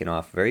have taken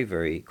off very,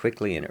 very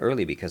quickly and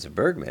early because of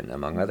Bergman,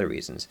 among other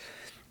reasons.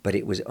 But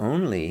it was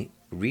only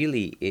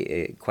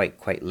really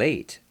quite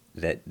late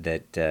that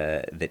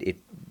it,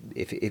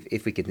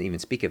 if we can even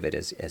speak of it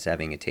as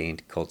having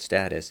attained cult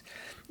status.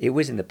 It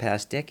was in the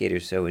past decade or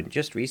so, and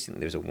just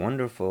recently there's a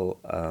wonderful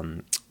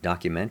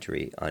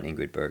documentary on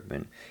Ingrid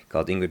Bergman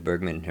called Ingrid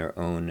Bergman in Her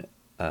Own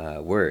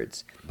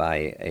Words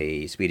by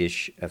a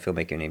Swedish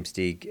filmmaker named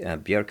Stig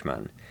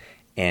Björkman.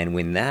 And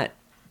when that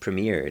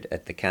premiered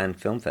at the Cannes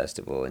Film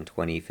Festival in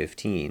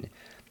 2015,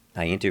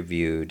 I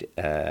interviewed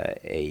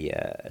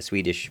a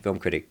Swedish film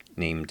critic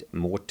named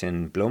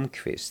Mårten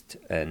Blomqvist,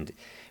 and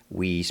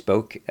we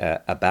spoke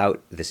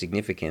about the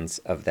significance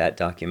of that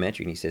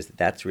documentary. And he says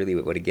that's really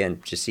what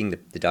again, just seeing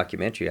the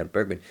documentary on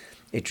Bergman,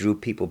 it drew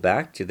people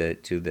back to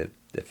the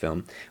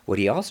film. What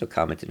he also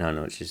commented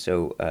on, which is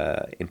so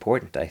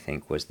important, I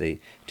think, was in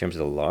terms of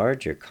the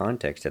larger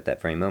context at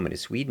that very moment, is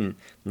Sweden,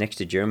 next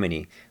to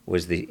Germany,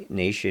 was the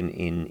nation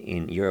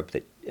in Europe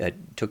that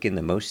took in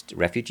the most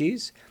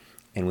refugees.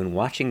 And when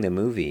watching the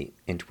movie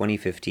in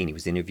 2015, he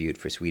was interviewed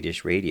for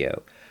Swedish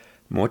radio.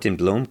 Mårten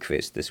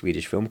Blomqvist, the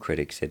Swedish film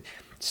critic, said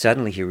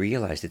suddenly he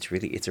realized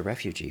it's a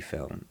refugee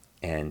film.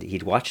 And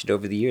he'd watched it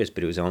over the years,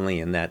 but it was only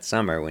in that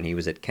summer when he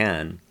was at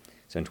Cannes,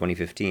 so in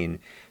 2015,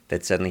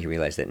 that suddenly he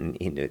realized that. And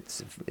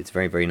it's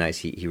very, very nice.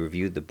 He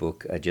reviewed the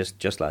book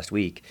just last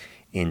week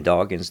in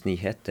Dagens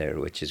Nyheter,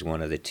 which is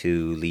one of the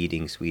two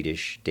leading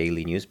Swedish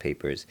daily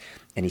newspapers.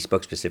 And he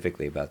spoke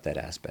specifically about that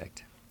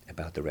aspect,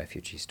 about the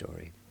refugee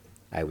story.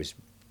 I was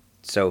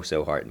so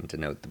heartened to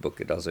note the book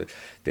had also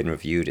been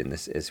reviewed in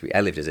this.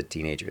 I lived as a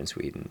teenager in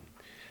Sweden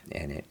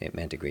And it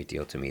meant a great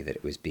deal to me that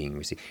it was being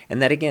received.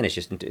 And that, again, is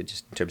just in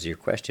terms of your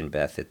question,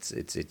 Beth, it's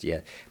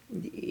the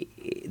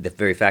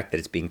very fact that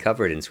it's being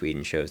covered in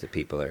Sweden shows that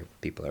people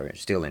are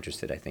still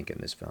interested, I think, in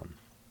this film.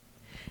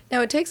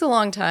 Now, it takes a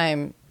long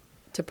time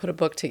to put a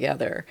book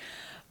together,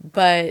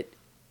 but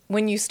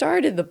when you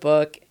started the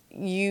book,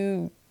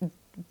 you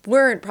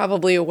weren't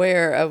probably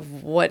aware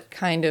of what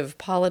kind of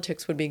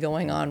politics would be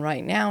going on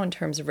right now in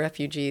terms of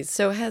refugees.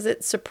 So has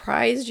it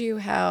surprised you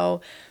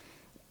how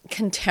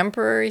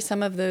contemporary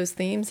some of those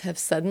themes have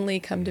suddenly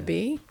come to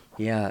be?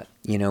 Yeah,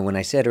 when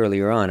I said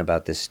earlier on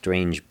about this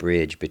strange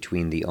bridge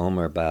between the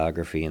Ulmer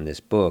biography and this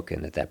book,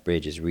 and that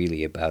bridge is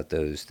really about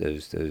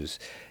those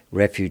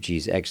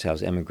refugees,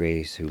 exiles,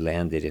 emigres who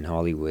landed in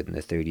Hollywood in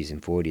the 30s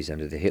and 40s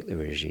under the Hitler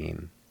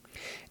regime,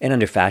 and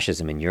under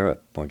fascism in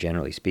Europe, more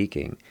generally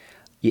speaking,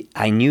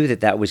 I knew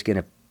that was going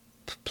to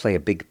play a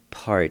big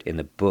part in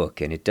the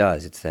book, and it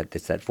does. There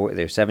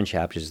are 7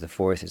 chapters. The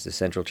 4th is the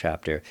central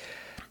chapter.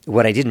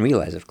 What I didn't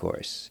realize, of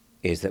course,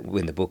 is that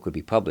when the book would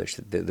be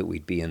published, that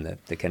we'd be in the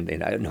kind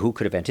of, and who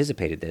could have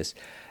anticipated this?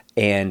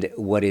 And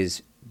what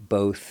is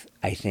both,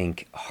 I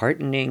think,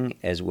 heartening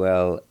as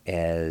well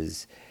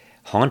as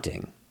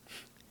haunting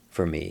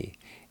for me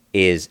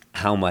is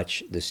how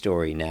much the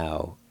story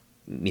now,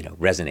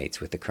 resonates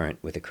with the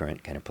current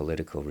kind of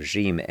political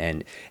regime,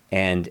 and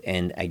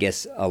I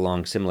guess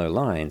along similar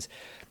lines,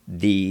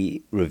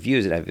 the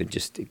reviews that I've been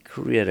just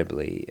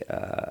incredibly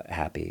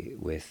happy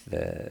with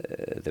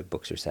the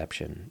book's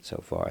reception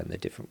so far, and the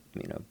different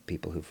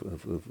people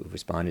who've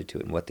responded to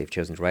it and what they've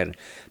chosen to write on.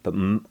 But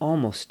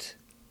almost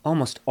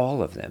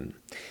all of them,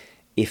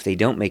 if they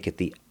don't make it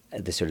the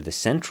sort of the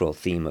central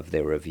theme of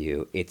their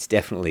review, it's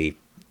definitely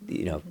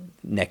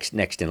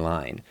next in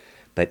line.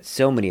 But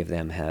so many of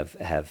them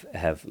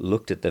have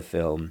looked at the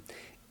film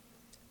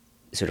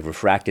sort of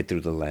refracted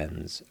through the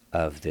lens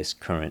of this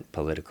current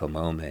political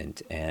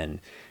moment and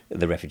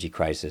the refugee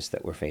crisis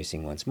that we're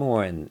facing once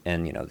more, and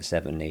the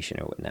 7 nation,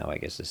 or now I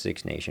guess the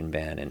 6 nation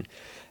ban,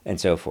 and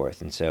so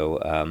forth. And so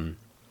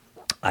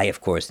I,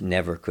 of course,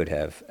 never could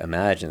have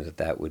imagined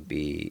that would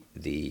be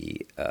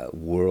the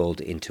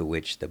world into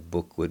which the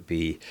book would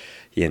be,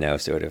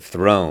 sort of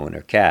thrown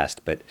or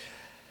cast. But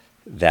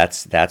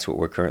that's what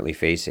we're currently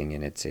facing,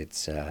 and it's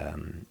I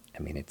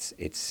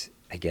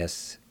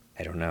guess,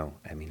 I don't know.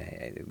 I mean,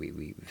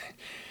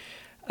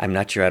 I'm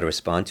not sure how to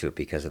respond to it,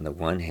 because on the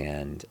one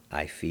hand,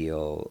 I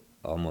feel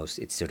almost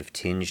it's sort of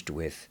tinged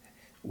with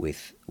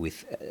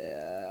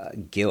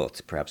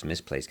guilt, perhaps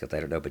misplaced guilt,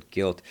 I don't know, but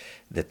guilt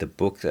that the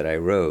book that I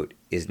wrote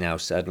is now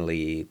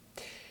suddenly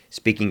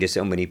speaking to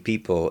so many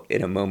people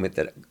in a moment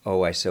that,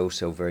 I so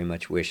very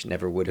much wish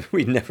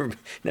we'd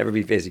never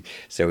be facing.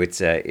 So it's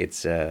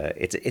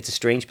a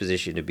strange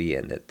position to be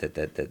in, that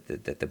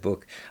the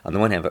book, on the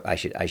one hand,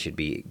 I should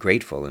be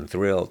grateful and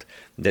thrilled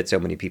that so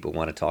many people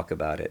want to talk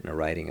about it and are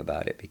writing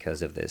about it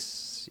because of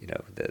this,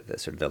 the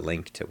sort of the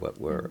link to what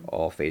we're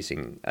all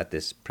facing at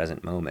this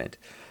present moment.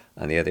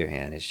 On the other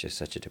hand, it's just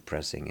such a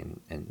depressing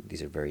and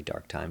these are very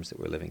dark times that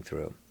we're living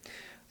through.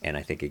 And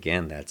I think,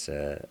 again, that's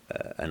an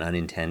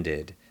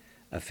unintended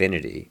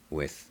affinity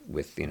with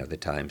the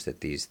times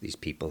that these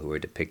people who are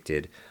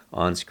depicted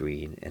on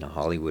screen in a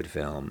Hollywood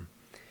film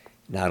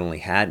not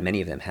only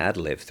many of them had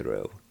lived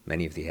through,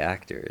 many of the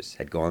actors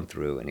had gone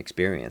through and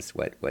experienced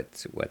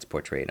what's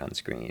portrayed on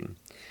screen,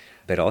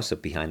 but also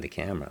behind the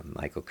camera.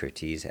 Michael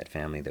Curtiz had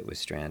family that was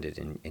stranded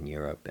in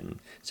Europe, and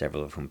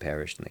several of whom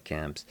perished in the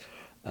camps,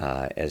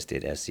 as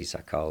did S.C.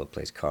 Sakal, who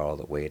plays Carl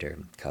the waiter,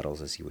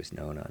 Cuddles as he was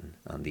known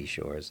on these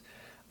shores,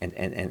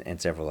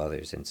 and several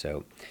others. And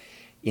so,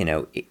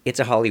 it's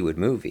a Hollywood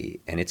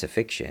movie, and it's a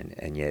fiction,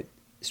 and yet,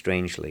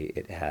 strangely,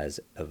 it has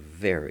a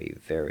very,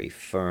 very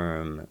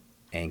firm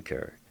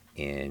anchor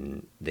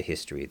in the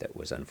history that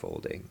was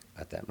unfolding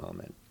at that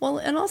moment. Well,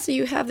 and also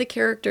you have the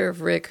character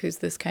of Rick, who's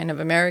this kind of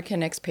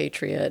American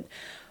expatriate,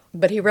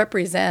 but he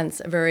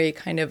represents a very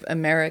kind of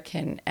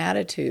American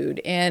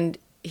attitude, and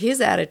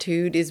his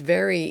attitude is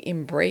very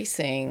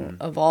embracing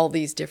of all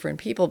these different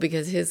people,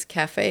 because his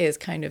cafe is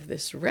kind of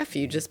this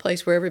refuge, this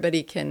place where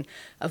everybody can,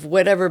 of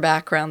whatever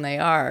background they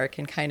are,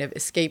 can kind of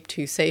escape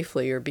to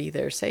safely or be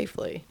there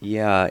safely.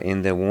 Yeah,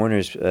 in the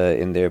Warner's,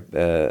 in their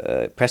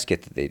press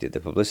kit that they did,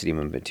 the publicity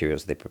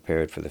materials they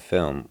prepared for the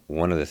film,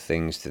 one of the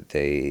things that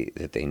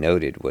they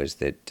noted was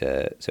that,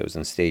 so it was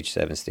on stage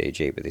 7, stage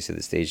 8, but they said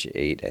the stage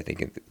 8, I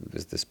think it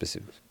was the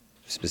specific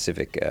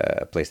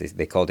place,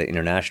 they called it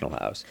International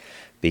House,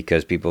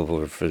 because people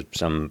were from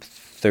some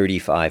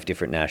 35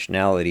 different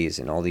nationalities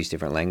and all these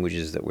different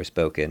languages that were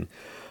spoken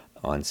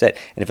on set.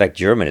 And in fact,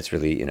 German, it's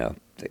really,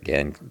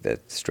 again, the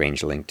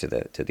strange link to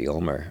the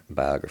Ulmer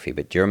biography,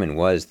 but German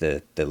was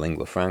the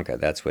lingua franca.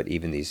 That's what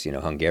even these,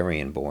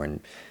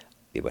 Hungarian-born,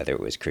 whether it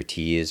was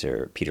Curtiz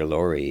or Peter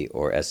Lorre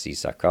or S.C.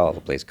 Sakal,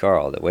 who plays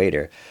Carl, the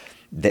waiter,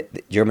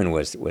 that German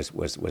was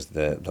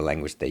the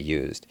language they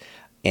used.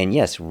 And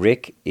yes,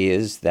 Rick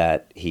is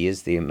that. He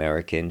is the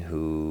American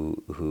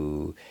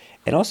who,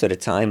 and also at a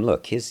time,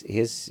 look,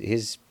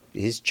 his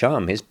his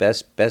chum, his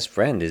best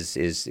friend is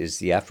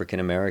the African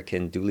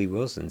American Dooley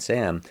Wilson,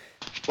 Sam.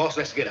 Boss,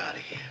 let's get out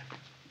of here.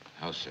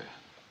 No, sir.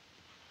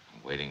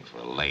 I'm waiting for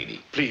a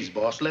lady. Please,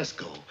 boss, let's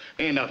go.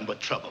 Ain't nothing but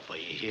trouble for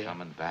you here.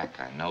 Coming back.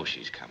 I know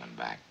she's coming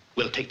back.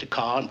 We'll take the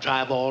car and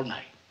drive all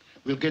night.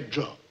 We'll get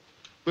drunk.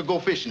 We'll go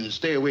fishing and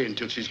stay away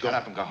until she's gone.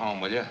 Shut up and go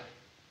home, will you?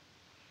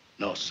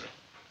 No, sir.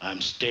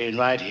 I'm staying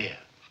right here.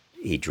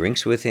 He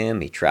drinks with him,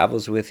 he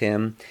travels with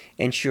him,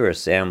 and sure,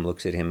 Sam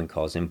looks at him and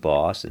calls him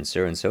boss and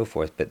sir and so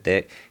forth. But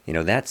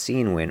that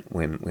scene when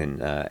in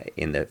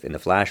the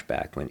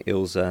flashback when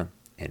Ilsa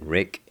and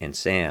Rick and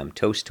Sam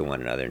toast to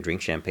one another and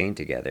drink champagne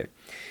together,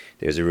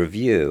 there's a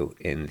review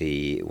in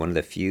one of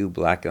the few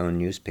black-owned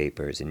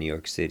newspapers in New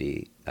York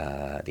City,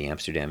 the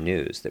Amsterdam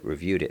News, that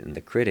reviewed it, and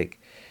the critic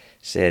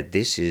said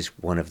this is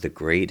one of the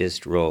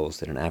greatest roles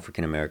that an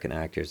African American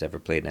actor has ever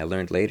played. And I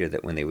learned later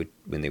that when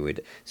they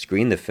would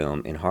screen the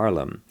film in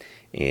Harlem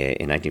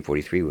in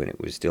 1943, when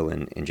it was still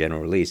in general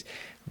release,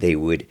 they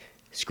would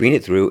screen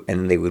it through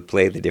and they would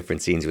play the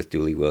different scenes with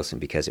Dooley Wilson,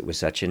 because it was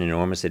such an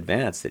enormous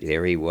advance that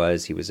there he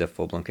was a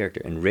full-blown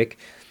character. And Rick,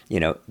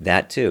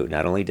 that too,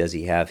 not only does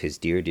he have his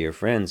dear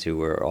friends who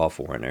were all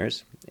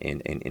foreigners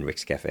in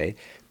Rick's Cafe,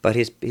 but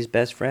his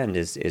best friend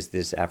is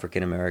this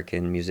African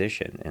American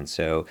musician. And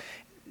so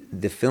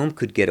the film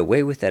could get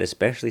away with that,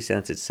 especially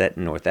since it's set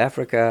in North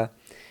Africa.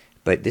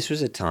 But this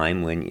was a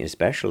time when,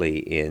 especially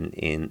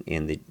in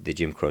the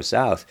Jim Crow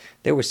South,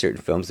 there were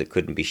certain films that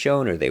couldn't be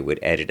shown, or they would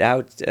edit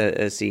out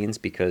scenes,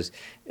 because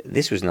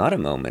this was not a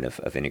moment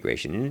of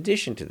integration. In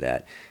addition to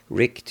that,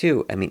 Rick,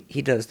 too,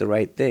 he does the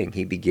right thing.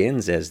 He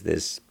begins as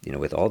this,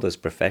 with all those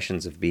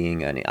professions of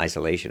being an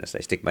isolationist. I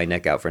stick my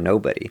neck out for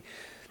nobody.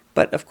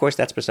 But, of course,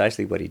 that's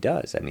precisely what he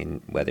does.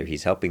 Whether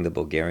he's helping the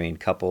Bulgarian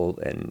couple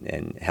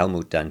and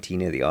Helmut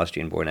Dantina, the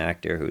Austrian-born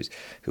actor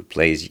who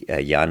plays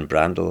Jan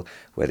Brandl,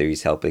 whether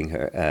he's helping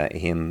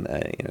him,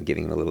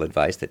 giving him a little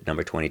advice that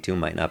number 22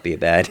 might not be a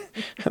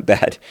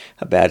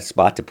bad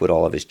spot to put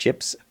all of his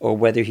chips, or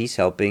whether he's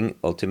helping,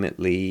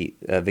 ultimately,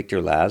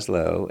 Victor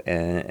Laszlo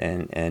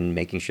and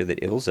making sure that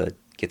Ilsa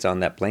gets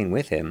on that plane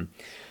with him.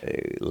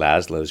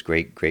 Laszlo's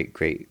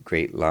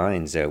great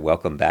lines.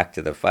 Welcome back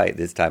to the fight.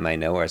 This time I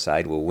know our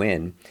side will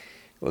win.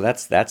 Well,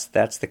 that's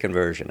the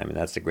conversion.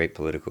 That's the great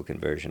political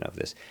conversion of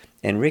this.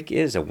 And Rick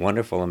is a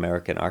wonderful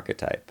American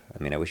archetype.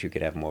 I wish we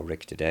could have more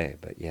Rick today,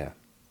 but yeah.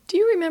 Do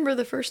you remember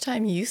the first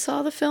time you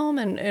saw the film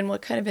and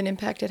what kind of an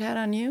impact it had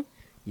on you?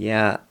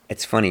 Yeah,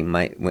 it's funny.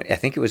 I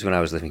think it was when I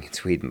was living in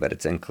Sweden, but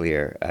it's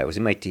unclear. I was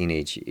in my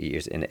teenage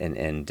years,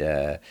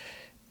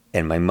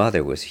 and my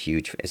mother was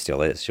huge,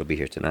 still is, she'll be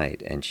here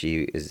tonight, and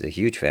she is a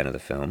huge fan of the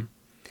film.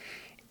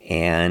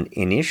 And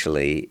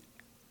initially,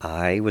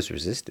 I was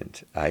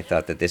resistant. I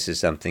thought that this is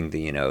something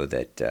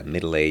that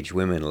middle-aged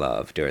women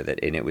loved,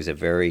 and it was a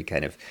very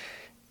kind of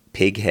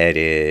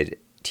pig-headed,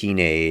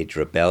 teenage,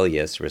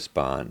 rebellious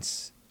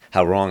response.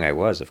 How wrong I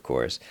was, of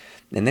course.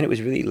 And then it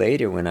was really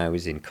later when I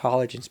was in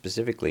college, and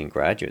specifically in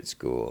graduate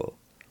school,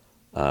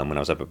 when I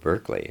was up at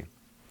Berkeley,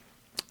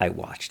 I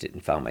watched it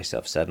and found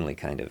myself suddenly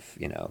kind of,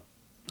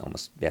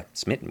 almost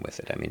smitten with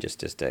it.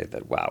 Just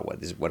that, wow,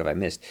 what have I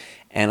missed?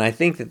 And I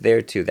think that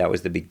there too, that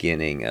was the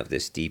beginning of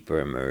this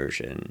deeper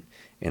immersion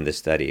in the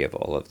study of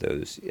all of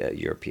those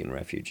European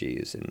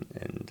refugees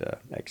and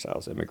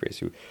exiles, immigrants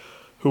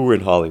who were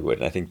in Hollywood.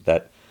 And I think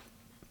that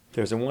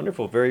there's a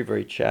wonderful, very,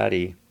 very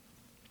chatty,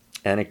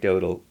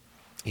 anecdotal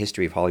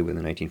history of Hollywood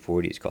in the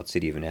 1940s called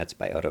City of Annette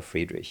by Otto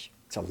Friedrich.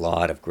 It's a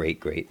lot of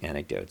great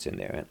anecdotes in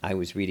there. And I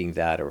was reading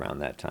that around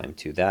that time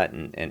too. That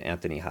and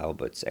Anthony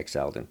Heilbut's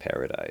Exiled in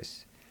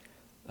Paradise,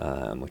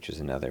 which was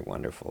another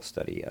wonderful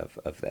study of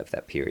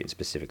that period,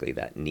 specifically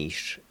that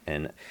niche.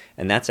 And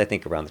that's, I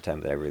think, around the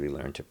time that I really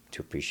learned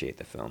to appreciate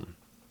the film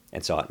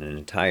and saw it in an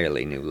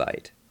entirely new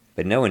light.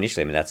 But no,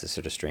 initially, that's a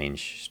sort of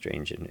strange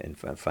and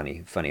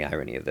funny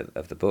irony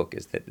of the book,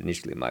 is that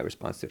initially my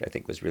response to it, I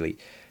think, was really,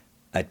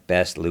 at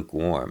best,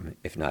 lukewarm,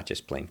 if not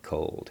just plain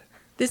cold.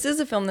 This is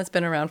a film that's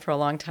been around for a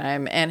long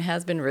time and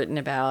has been written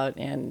about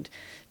and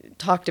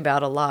talked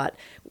about a lot.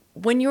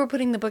 When you were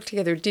putting the book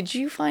together, did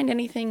you find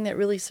anything that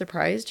really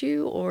surprised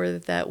you, or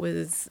that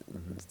was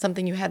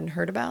something you hadn't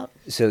heard about?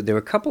 So there were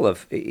a couple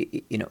of,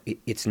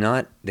 it's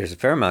not, there's a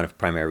fair amount of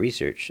primary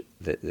research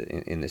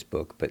in this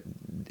book, but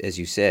as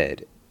you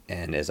said,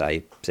 and as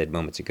I said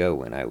moments ago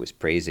when I was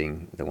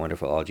praising the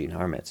wonderful Algene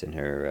Harmetz in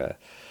her,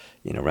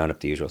 Round Up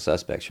the Usual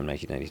Suspects from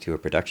 1992, her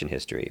production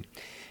history,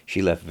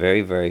 she left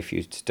very, very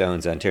few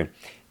stones unturned.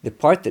 The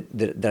part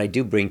that I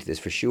do bring to this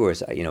for sure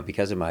is,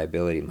 because of my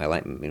ability, my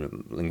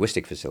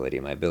linguistic facility,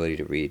 my ability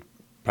to read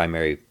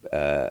primary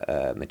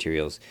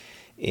materials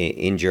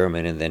in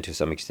German, and then to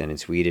some extent in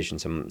Swedish, and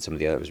some of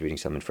the others, I was reading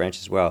some in French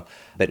as well,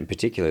 but in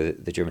particular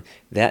the German,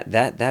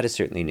 that is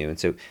certainly new. And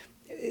so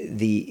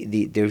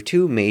there are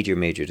two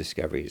major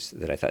discoveries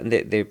that I thought, and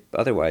they're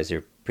otherwise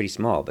they're pretty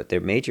small, but they're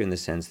major in the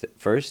sense that,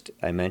 first,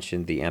 I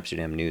mentioned the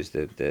Amsterdam News,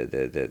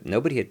 the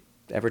nobody had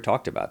ever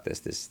talked about this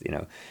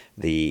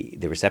the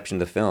reception of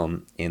the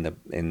film in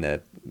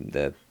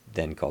the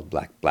then called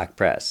black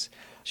press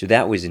So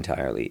that was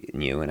entirely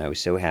new, and I was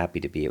so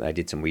happy to be. I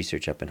did some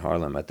research up in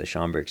Harlem at the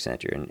Schomburg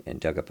Center and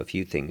dug up a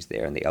few things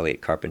there, and the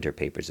Elliot Carpenter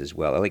papers as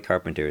well. Elliot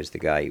Carpenter is the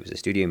guy. He was a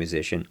studio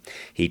musician.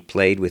 He'd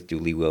played with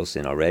Dooley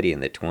Wilson already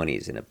in the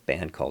 20s in a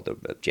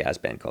jazz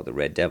band called the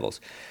Red Devils.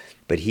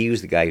 But he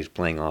was the guy who was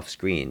playing off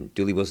screen.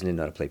 Dooley Wilson didn't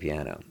know how to play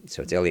piano,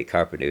 so it's Elliot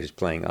Carpenter who's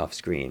playing off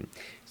screen.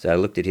 So I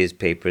looked at his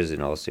papers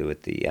and also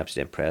at the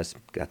Amsterdam Press,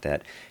 got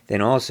that.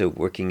 Then also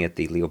working at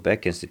the Leo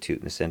Baeck Institute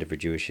in the Center for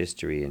Jewish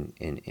History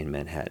in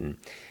Manhattan.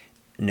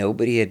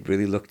 Nobody had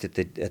really looked at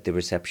the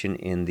reception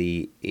in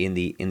the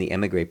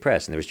emigre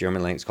press, and there was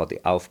German language called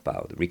the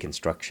Aufbau. The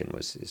Reconstruction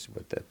is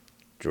what the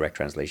direct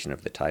translation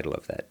of the title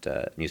of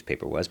that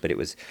newspaper was, but it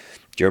was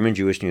German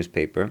Jewish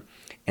newspaper,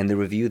 and the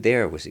review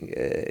there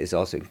is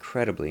also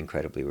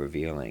incredibly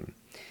revealing,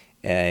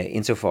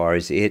 insofar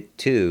as it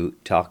too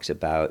talks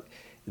about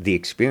the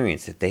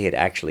experience that they had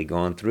actually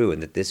gone through,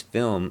 and that this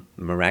film,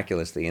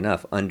 miraculously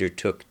enough,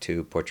 undertook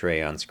to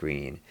portray on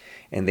screen.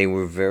 And they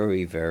were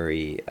very,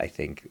 very, I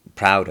think,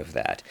 proud of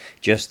that.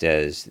 Just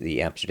as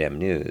the Amsterdam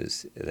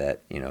News,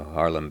 that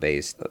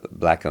Harlem-based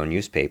black-owned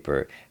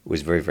newspaper,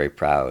 was very, very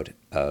proud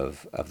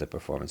of the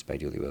performance by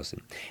Dooley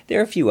Wilson. There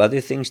are a few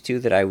other things too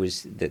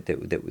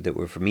that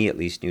were, for me at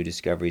least, new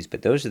discoveries.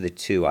 But those are the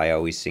two I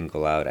always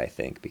single out, I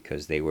think,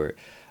 because they were,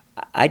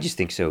 I just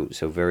think, so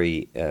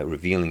very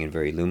revealing and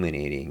very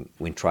illuminating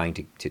when trying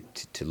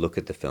to look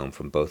at the film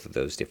from both of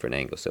those different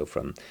angles. So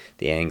from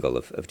the angle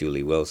of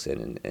Dooley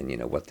Wilson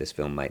and what this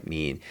film might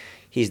mean.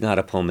 He's not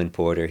a Pullman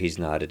porter. He's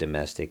not a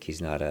domestic.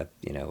 He's not a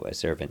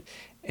servant.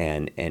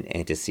 And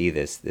to see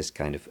this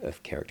kind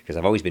of character, because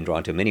I've always been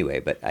drawn to him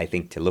anyway. But I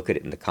think to look at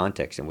it in the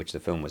context in which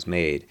the film was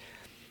made.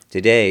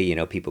 Today,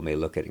 people may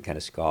look at it and kind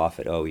of scoff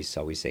at, he's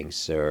always saying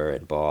sir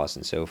and boss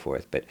and so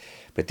forth.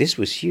 But this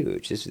was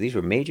huge. These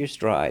were major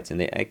strides.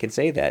 And I can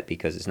say that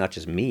because it's not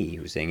just me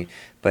who's saying it,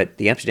 but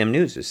the Amsterdam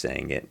News was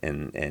saying it.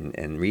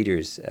 And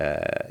readers,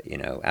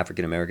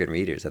 African-American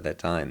readers at that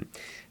time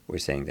were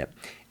saying that.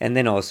 And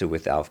then also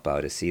with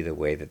Aufbau, to see the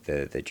way that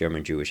the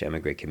German Jewish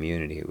emigre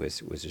community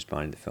was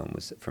responding to the film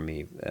was, for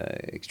me,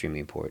 extremely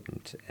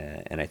important.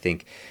 And I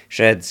think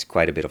sheds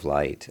quite a bit of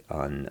light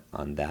on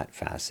that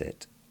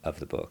facet of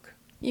the book.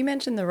 You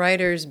mentioned the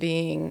writers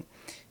being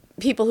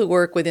people who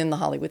work within the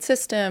Hollywood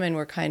system and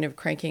were kind of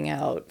cranking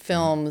out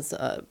films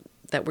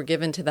that were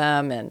given to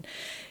them. And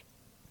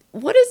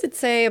what does it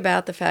say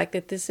about the fact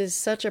that this is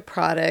such a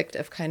product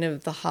of kind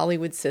of the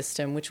Hollywood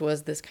system, which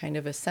was this kind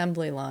of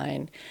assembly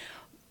line,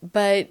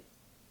 but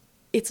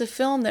it's a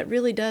film that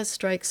really does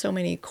strike so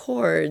many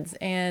chords?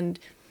 And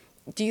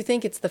do you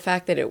think it's the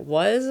fact that it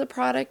was a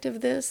product of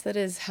this that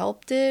has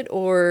helped it,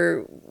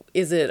 or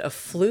is it a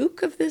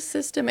fluke of this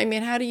system? I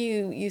mean, how do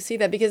you see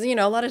that? Because, a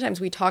lot of times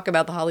we talk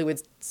about the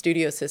Hollywood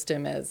studio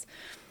system as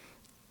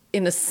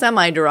in a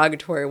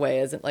semi-derogatory way,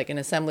 as like an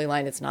assembly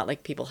line. It's not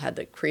like people had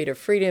the creative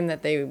freedom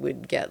that they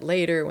would get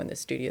later when the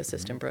studio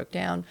system broke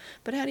down.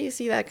 But how do you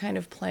see that kind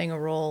of playing a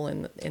role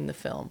in the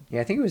film?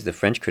 Yeah, I think it was the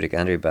French critic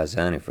André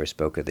Bazin who first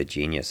spoke of the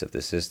genius of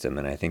the system,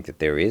 and I think that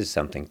there is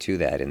something to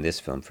that in this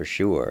film for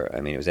sure.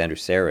 I mean, it was Andrew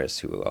Sarris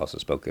who also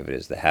spoke of it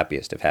as the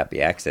happiest of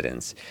happy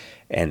accidents,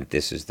 and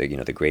this is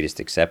the greatest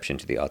exception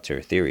to the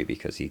auteur theory,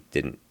 because he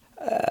didn't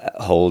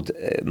hold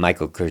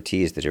Michael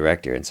Curtiz, the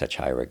director, in such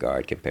high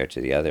regard compared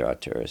to the other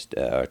auteur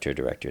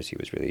directors he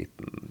was really,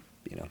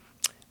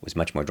 was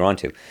much more drawn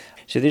to.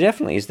 So there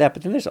definitely is that.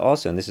 But then there's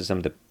also, and this is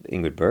something that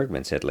Ingrid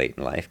Bergman said late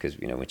in life, because,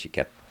 when she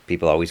kept,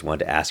 people always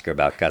wanted to ask her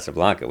about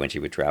Casablanca when she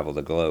would travel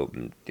the globe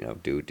and,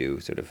 do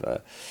sort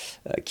of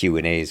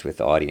Q&As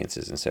with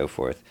audiences and so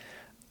forth.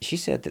 She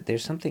said that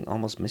there's something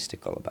almost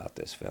mystical about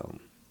this film.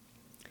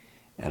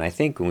 And I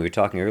think when we were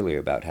talking earlier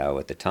about how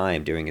at the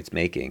time, during its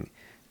making,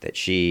 that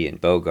she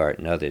and Bogart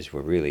and others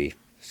were really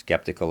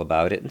skeptical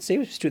about it. And same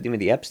was true with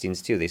the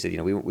Epsteins, too. They said,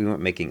 we weren't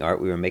making art,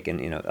 we were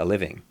making, a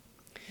living.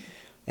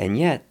 And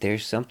yet,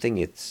 there's something,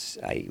 it's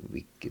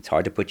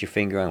hard to put your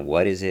finger on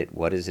what is it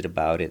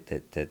about it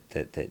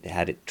that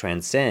had it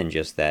transcend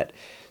just that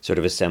sort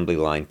of assembly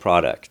line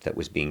product that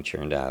was being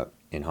churned out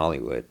in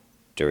Hollywood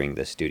during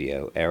the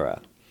studio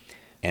era.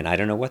 And I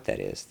don't know what that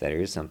is. There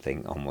is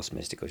something almost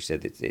mystical. She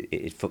said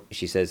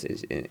she says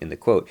in the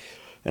quote,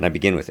 and I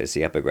begin with this,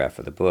 the epigraph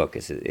of the book,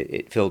 is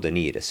it filled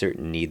a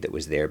certain need that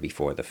was there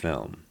before the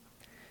film,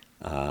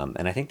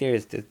 and I think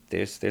there's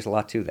a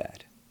lot to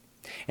that,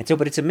 and so,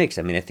 but it's a mix.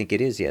 I mean, I think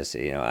it is. Yes,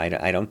 I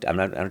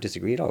don't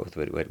disagree at all with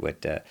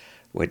what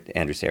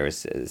Andrew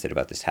Sarris said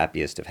about this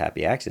happiest of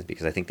happy accidents,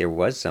 because I think there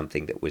was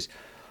something that was,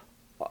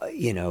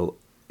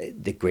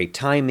 the great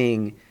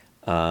timing,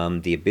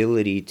 the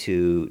ability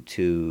to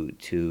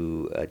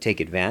take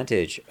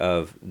advantage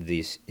of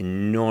this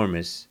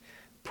enormous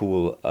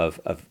pool of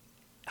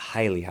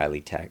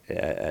highly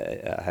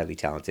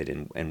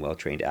talented and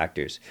well-trained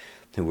actors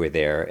who were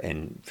there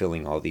and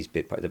filling all these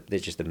bit parts.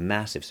 There's just a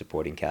massive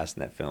supporting cast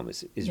in that film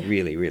is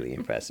really, really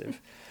impressive.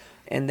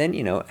 And then,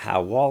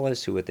 Hal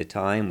Wallace, who at the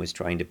time was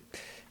trying to,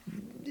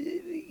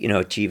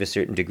 achieve a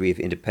certain degree of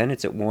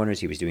independence at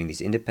Warner's. He was doing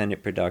these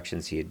independent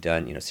productions. He had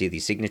done,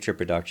 these signature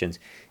productions.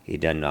 He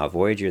had done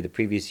Voyager the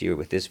previous year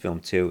with this film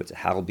too. It's a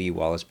Hal B.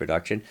 Wallace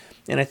production,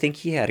 and I think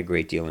he had a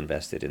great deal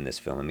invested in this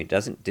film. I mean,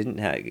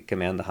 didn't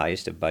command the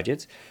highest of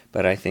budgets,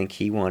 but I think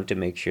he wanted to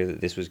make sure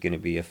that this was going to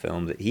be a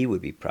film that he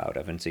would be proud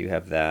of, and so you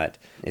have that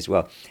as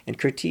well. And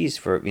Curtiz,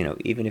 for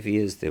even if he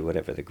is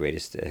the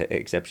greatest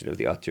exception of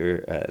the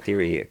auteur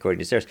theory according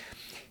to Sayers,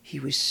 he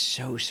was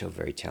so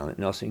very talented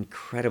and also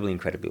incredibly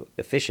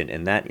efficient.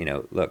 And that,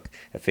 look,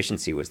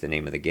 efficiency was the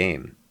name of the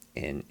game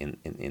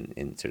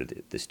in sort of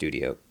the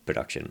studio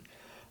production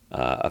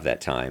of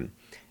that time.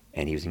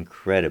 And he was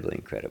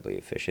incredibly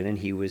efficient. And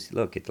he was,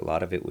 a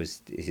lot of it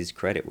was his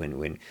credit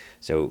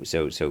so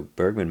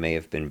Bergman may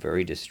have been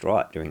very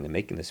distraught during the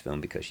making of this film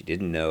because she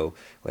didn't know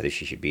whether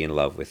she should be in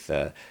love with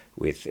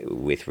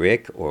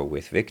Rick or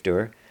with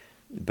Victor.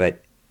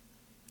 But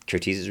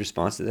Curtiz's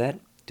response to that,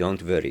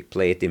 don't worry,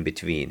 play it in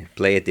between,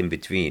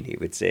 he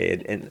would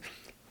say. And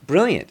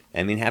brilliant.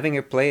 I mean, having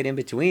her play it in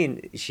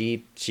between,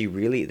 she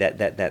really,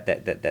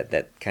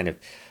 that kind of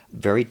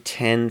very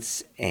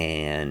tense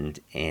and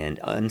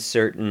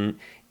uncertain,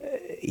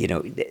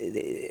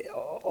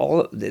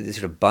 all the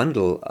sort of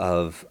bundle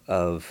of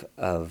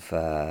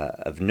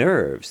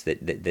nerves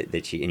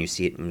that she, and you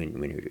see it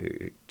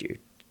when her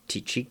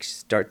cheeks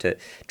start to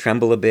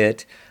tremble a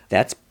bit.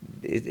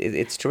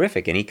 It's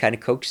terrific, and he kind of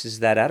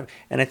coaxes that out of him.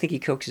 And I think he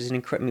coaxes an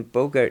incredible.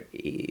 Bogart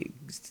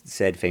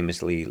said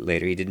famously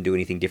later he didn't do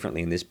anything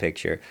differently in this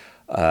picture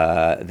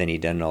than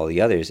he'd done in all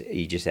the others.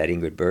 He just had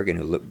Ingrid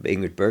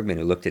Bergman,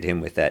 who looked at him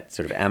with that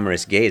sort of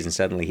amorous gaze, and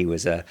suddenly he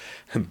was a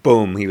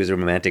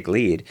romantic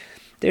lead.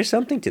 There's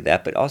something to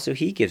that, but also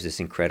he gives this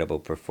incredible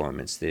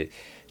performance. The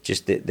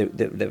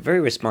very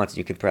response.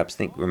 You can perhaps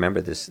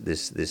remember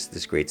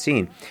this great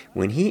scene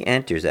when he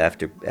enters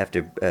after Bergman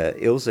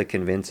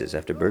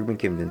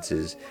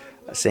convinces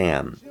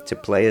Sam to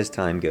play as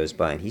time goes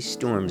by, and he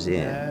storms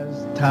in.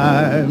 As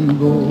time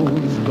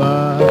goes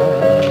by.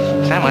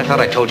 Sam, I thought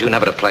I told you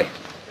never to play.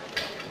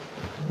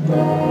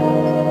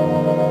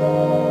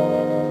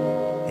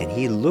 And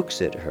he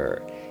looks at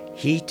her.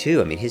 He too.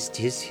 I mean, his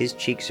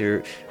cheeks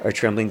are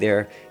trembling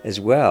there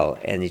as well,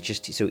 and it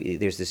just so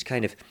there's this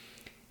kind of.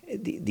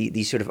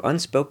 These sort of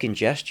unspoken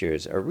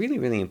gestures are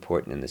really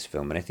important in this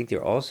film, and I think there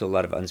are also a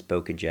lot of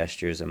unspoken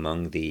gestures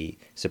among the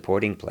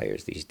supporting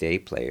players, these day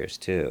players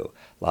too.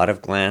 A lot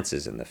of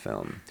glances in the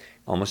film,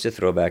 almost a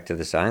throwback to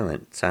the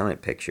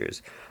silent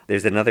pictures.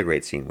 There's another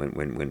great scene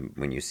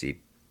when you see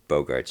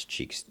Bogart's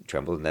cheeks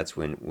tremble, and that's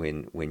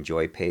when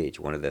Joy Page,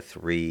 one of the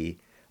 3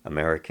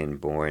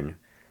 American-born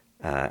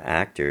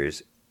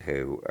actors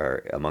who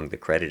are among the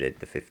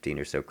 15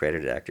 or so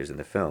credited actors in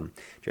the film.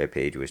 Joy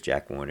Page was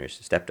Jack Warner's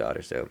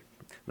stepdaughter, so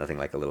nothing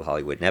like a little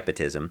Hollywood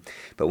nepotism.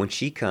 But when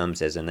she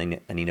comes as Anina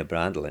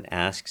Brandl and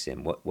asks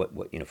him what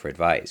for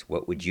advice,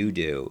 what would you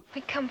do? We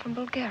come from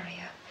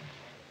Bulgaria.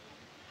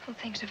 Well,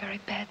 things are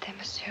very bad there,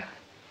 monsieur.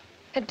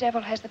 The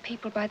devil has the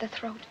people by the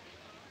throat.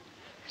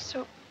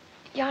 So,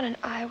 Jan and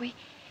I, we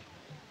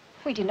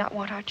did not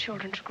want our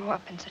children to grow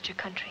up in such a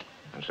country.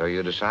 And so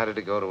you decided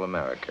to go to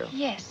America?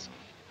 Yes.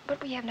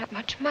 But we have not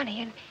much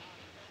money, and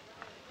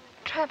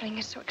traveling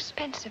is so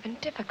expensive and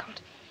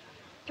difficult.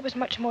 It was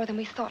much more than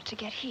we thought to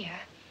get here.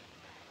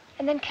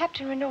 And then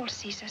Captain Renault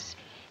sees us,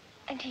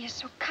 and he is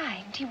so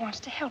kind. He wants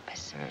to help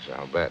us. Yes,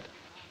 I'll bet.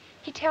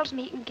 He tells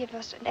me he can give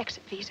us an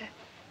exit visa,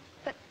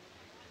 but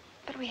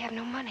we have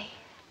no money.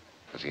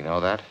 Does he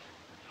know that?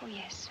 Oh,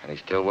 yes. And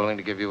he's still willing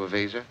to give you a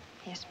visa?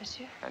 Yes,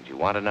 monsieur. And you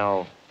want to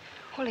know?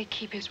 Will he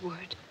keep his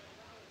word?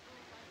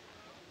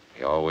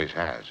 He always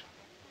has.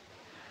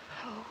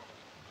 Oh.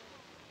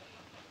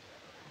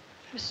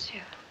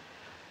 Monsieur,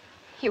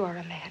 you are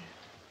a man.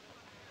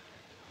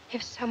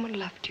 If someone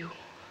loved you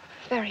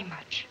very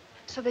much,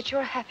 so that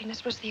your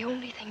happiness was the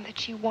only thing that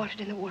she wanted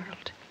in the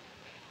world,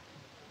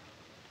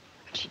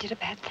 but she did a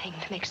bad thing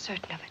to make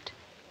certain of it,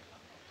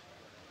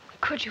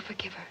 could you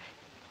forgive her?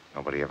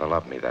 Nobody ever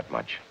loved me that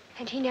much.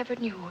 And he never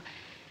knew.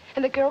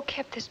 And the girl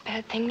kept this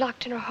bad thing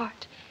locked in her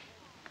heart.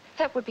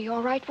 That would be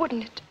all right,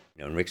 wouldn't it?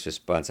 And Rick's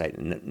response,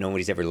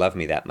 nobody's ever loved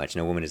me that much.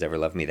 No woman has ever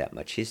loved me that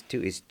much. His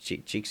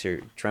cheeks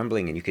are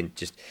trembling, and you can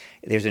just,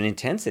 there's an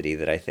intensity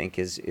that I think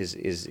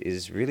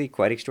is really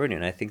quite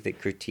extraordinary. And I think that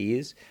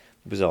Curtiz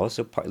was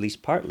also at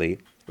least partly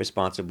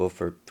responsible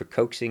for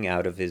coaxing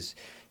out of his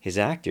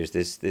actors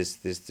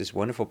this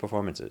wonderful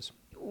performances.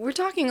 We're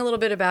talking a little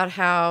bit about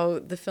how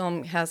the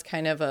film has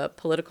kind of a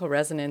political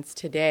resonance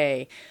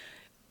today.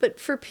 But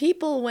for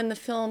people, when the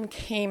film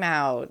came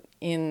out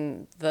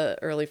in the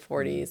early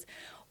 40s,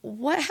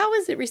 how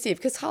was it received?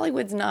 Because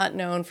Hollywood's not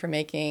known for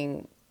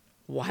making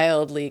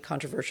wildly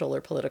controversial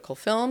or political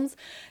films.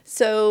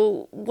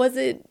 So was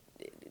it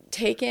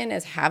taken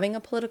as having a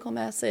political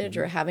message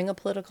or having a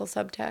political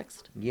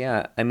subtext?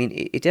 Yeah, I mean,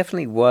 it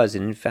definitely was.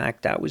 And in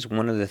fact, that was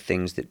one of the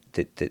things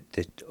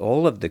that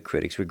all of the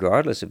critics,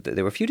 regardless of,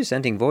 there were a few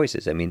dissenting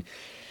voices. I mean,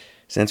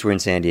 Since we're in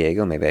San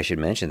Diego, maybe I should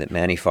mention that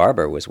Manny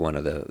Farber was one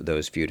of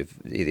those few.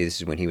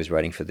 This is when he was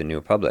writing for the New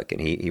Republic,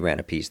 and he ran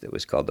a piece that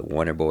was called "The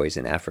Warner Boys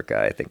in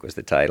Africa," I think was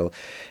the title,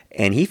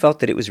 and he felt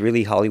that it was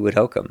really Hollywood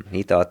hokum.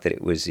 He thought that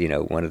it was,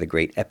 one of the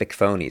great epic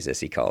phonies, as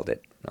he called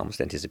it, almost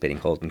anticipating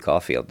Holden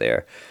Caulfield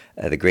there,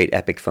 the great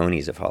epic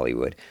phonies of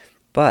Hollywood.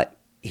 But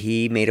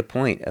he made a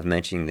point of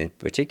mentioning in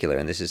particular,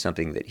 and this is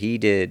something that he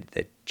did,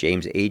 that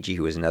James Agee,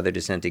 who was another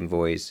dissenting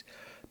voice,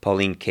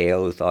 Pauline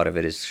Kael, who thought of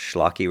it as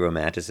schlocky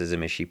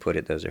romanticism, as she put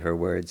it, those are her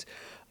words.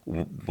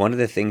 One of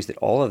the things that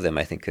all of them,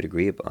 I think, could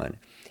agree upon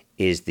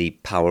is the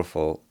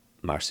powerful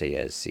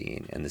Marseillaise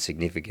scene and the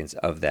significance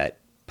of that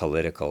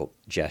political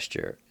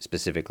gesture,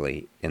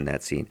 specifically in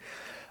that scene.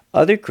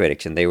 Other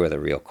critics, and they were the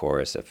real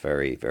chorus of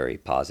very, very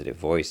positive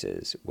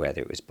voices,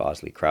 whether it was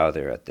Bosley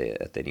Crowther at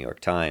the New York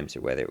Times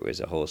or whether it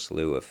was a whole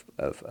slew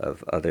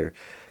of other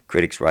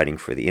critics writing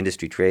for the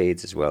industry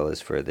trades as well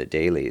as for the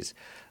dailies,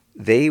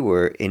 they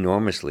were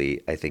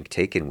enormously, I think,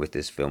 taken with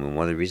this film. And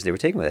one of the reasons they were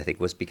taken with it, I think,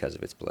 was because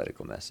of its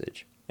political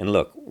message. And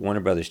look, Warner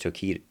Brothers took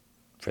heed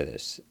for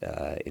this.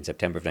 In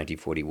September of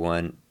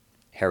 1941,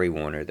 Harry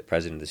Warner, the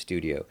president of the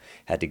studio,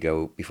 had to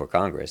go before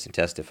Congress and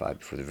testify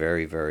before the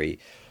very, very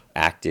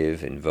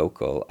active and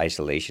vocal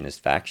isolationist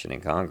faction in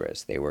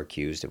Congress. They were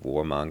accused of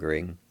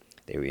warmongering.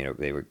 They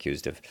were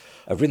accused of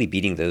really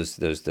beating those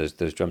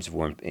drums of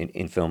war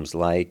in films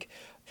like,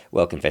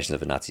 Confessions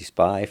of a Nazi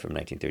Spy from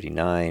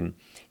 1939.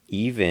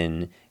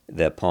 Even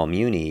the Paul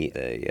Muni,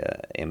 the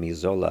Émile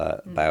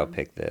Zola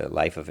biopic, The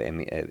Life of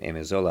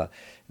Émile Zola,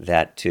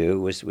 that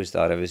too was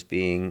thought of as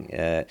being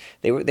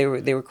they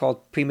were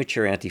called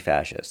premature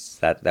anti-fascists.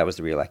 That was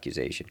the real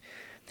accusation,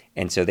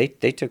 and so they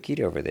took heed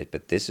over it.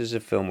 But this is a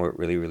film where it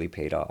really, really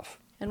paid off.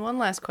 And one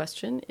last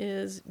question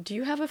is: do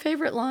you have a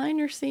favorite line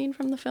or scene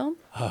from the film?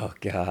 Oh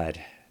God,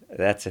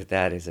 that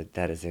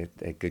is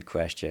a good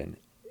question.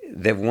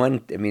 The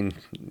one, I mean,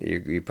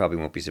 you probably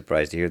won't be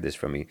surprised to hear this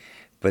from me,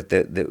 but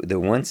the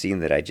one scene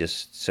that I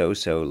just so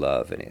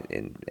love,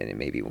 and it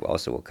maybe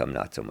also will come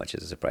not so much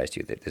as a surprise to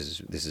you, that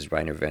this is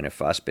Rainer Werner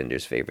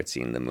Fassbinder's favorite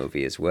scene in the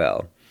movie as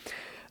well,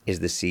 is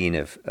the scene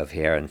of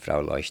Herr and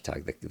Frau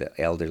Leuchtag, the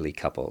elderly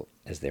couple,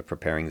 as they're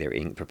preparing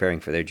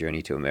for their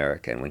journey to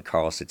America, and when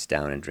Carl sits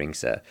down and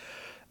drinks a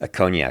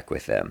cognac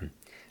with them,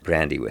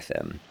 brandy with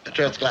them. The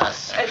first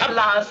glass. At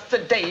last the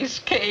days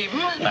came.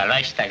 Well,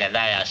 Leuchtag and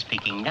I are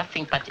speaking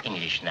nothing but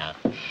English now.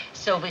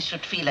 So we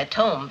should feel at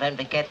home when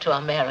we get to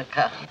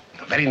America.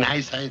 Very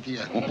nice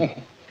idea.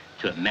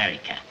 To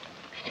America.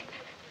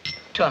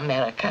 To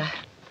America.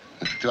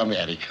 To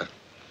America.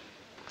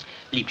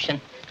 Liebchen,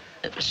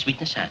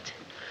 sweetness heart.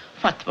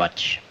 What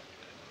watch?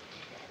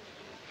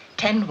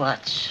 10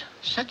 watts.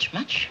 Such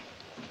much?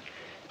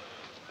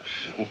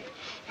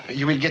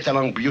 You will get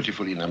along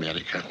beautifully in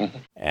America.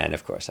 And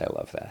of course, I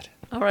love that.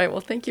 All right. Well,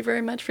 thank you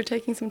very much for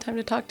taking some time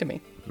to talk to me.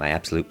 My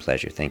absolute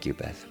pleasure. Thank you,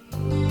 Beth.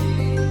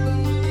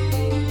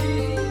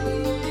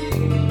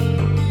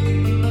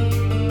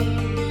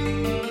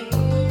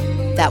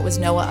 That was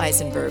Noah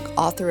Eisenberg,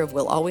 author of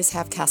We'll Always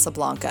Have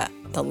Casablanca,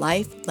 the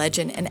life,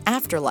 legend, and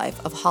afterlife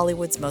of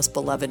Hollywood's most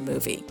beloved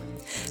movie.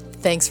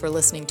 Thanks for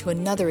listening to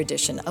another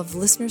edition of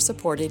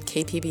listener-supported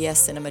KPBS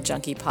Cinema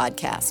Junkie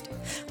podcast.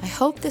 I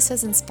hope this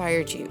has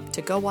inspired you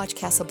to go watch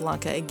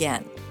Casablanca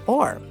again,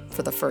 or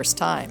for the first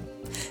time.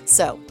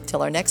 So,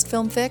 till our next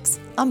film fix,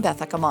 I'm Beth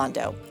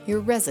Accomando, your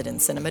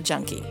resident cinema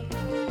junkie.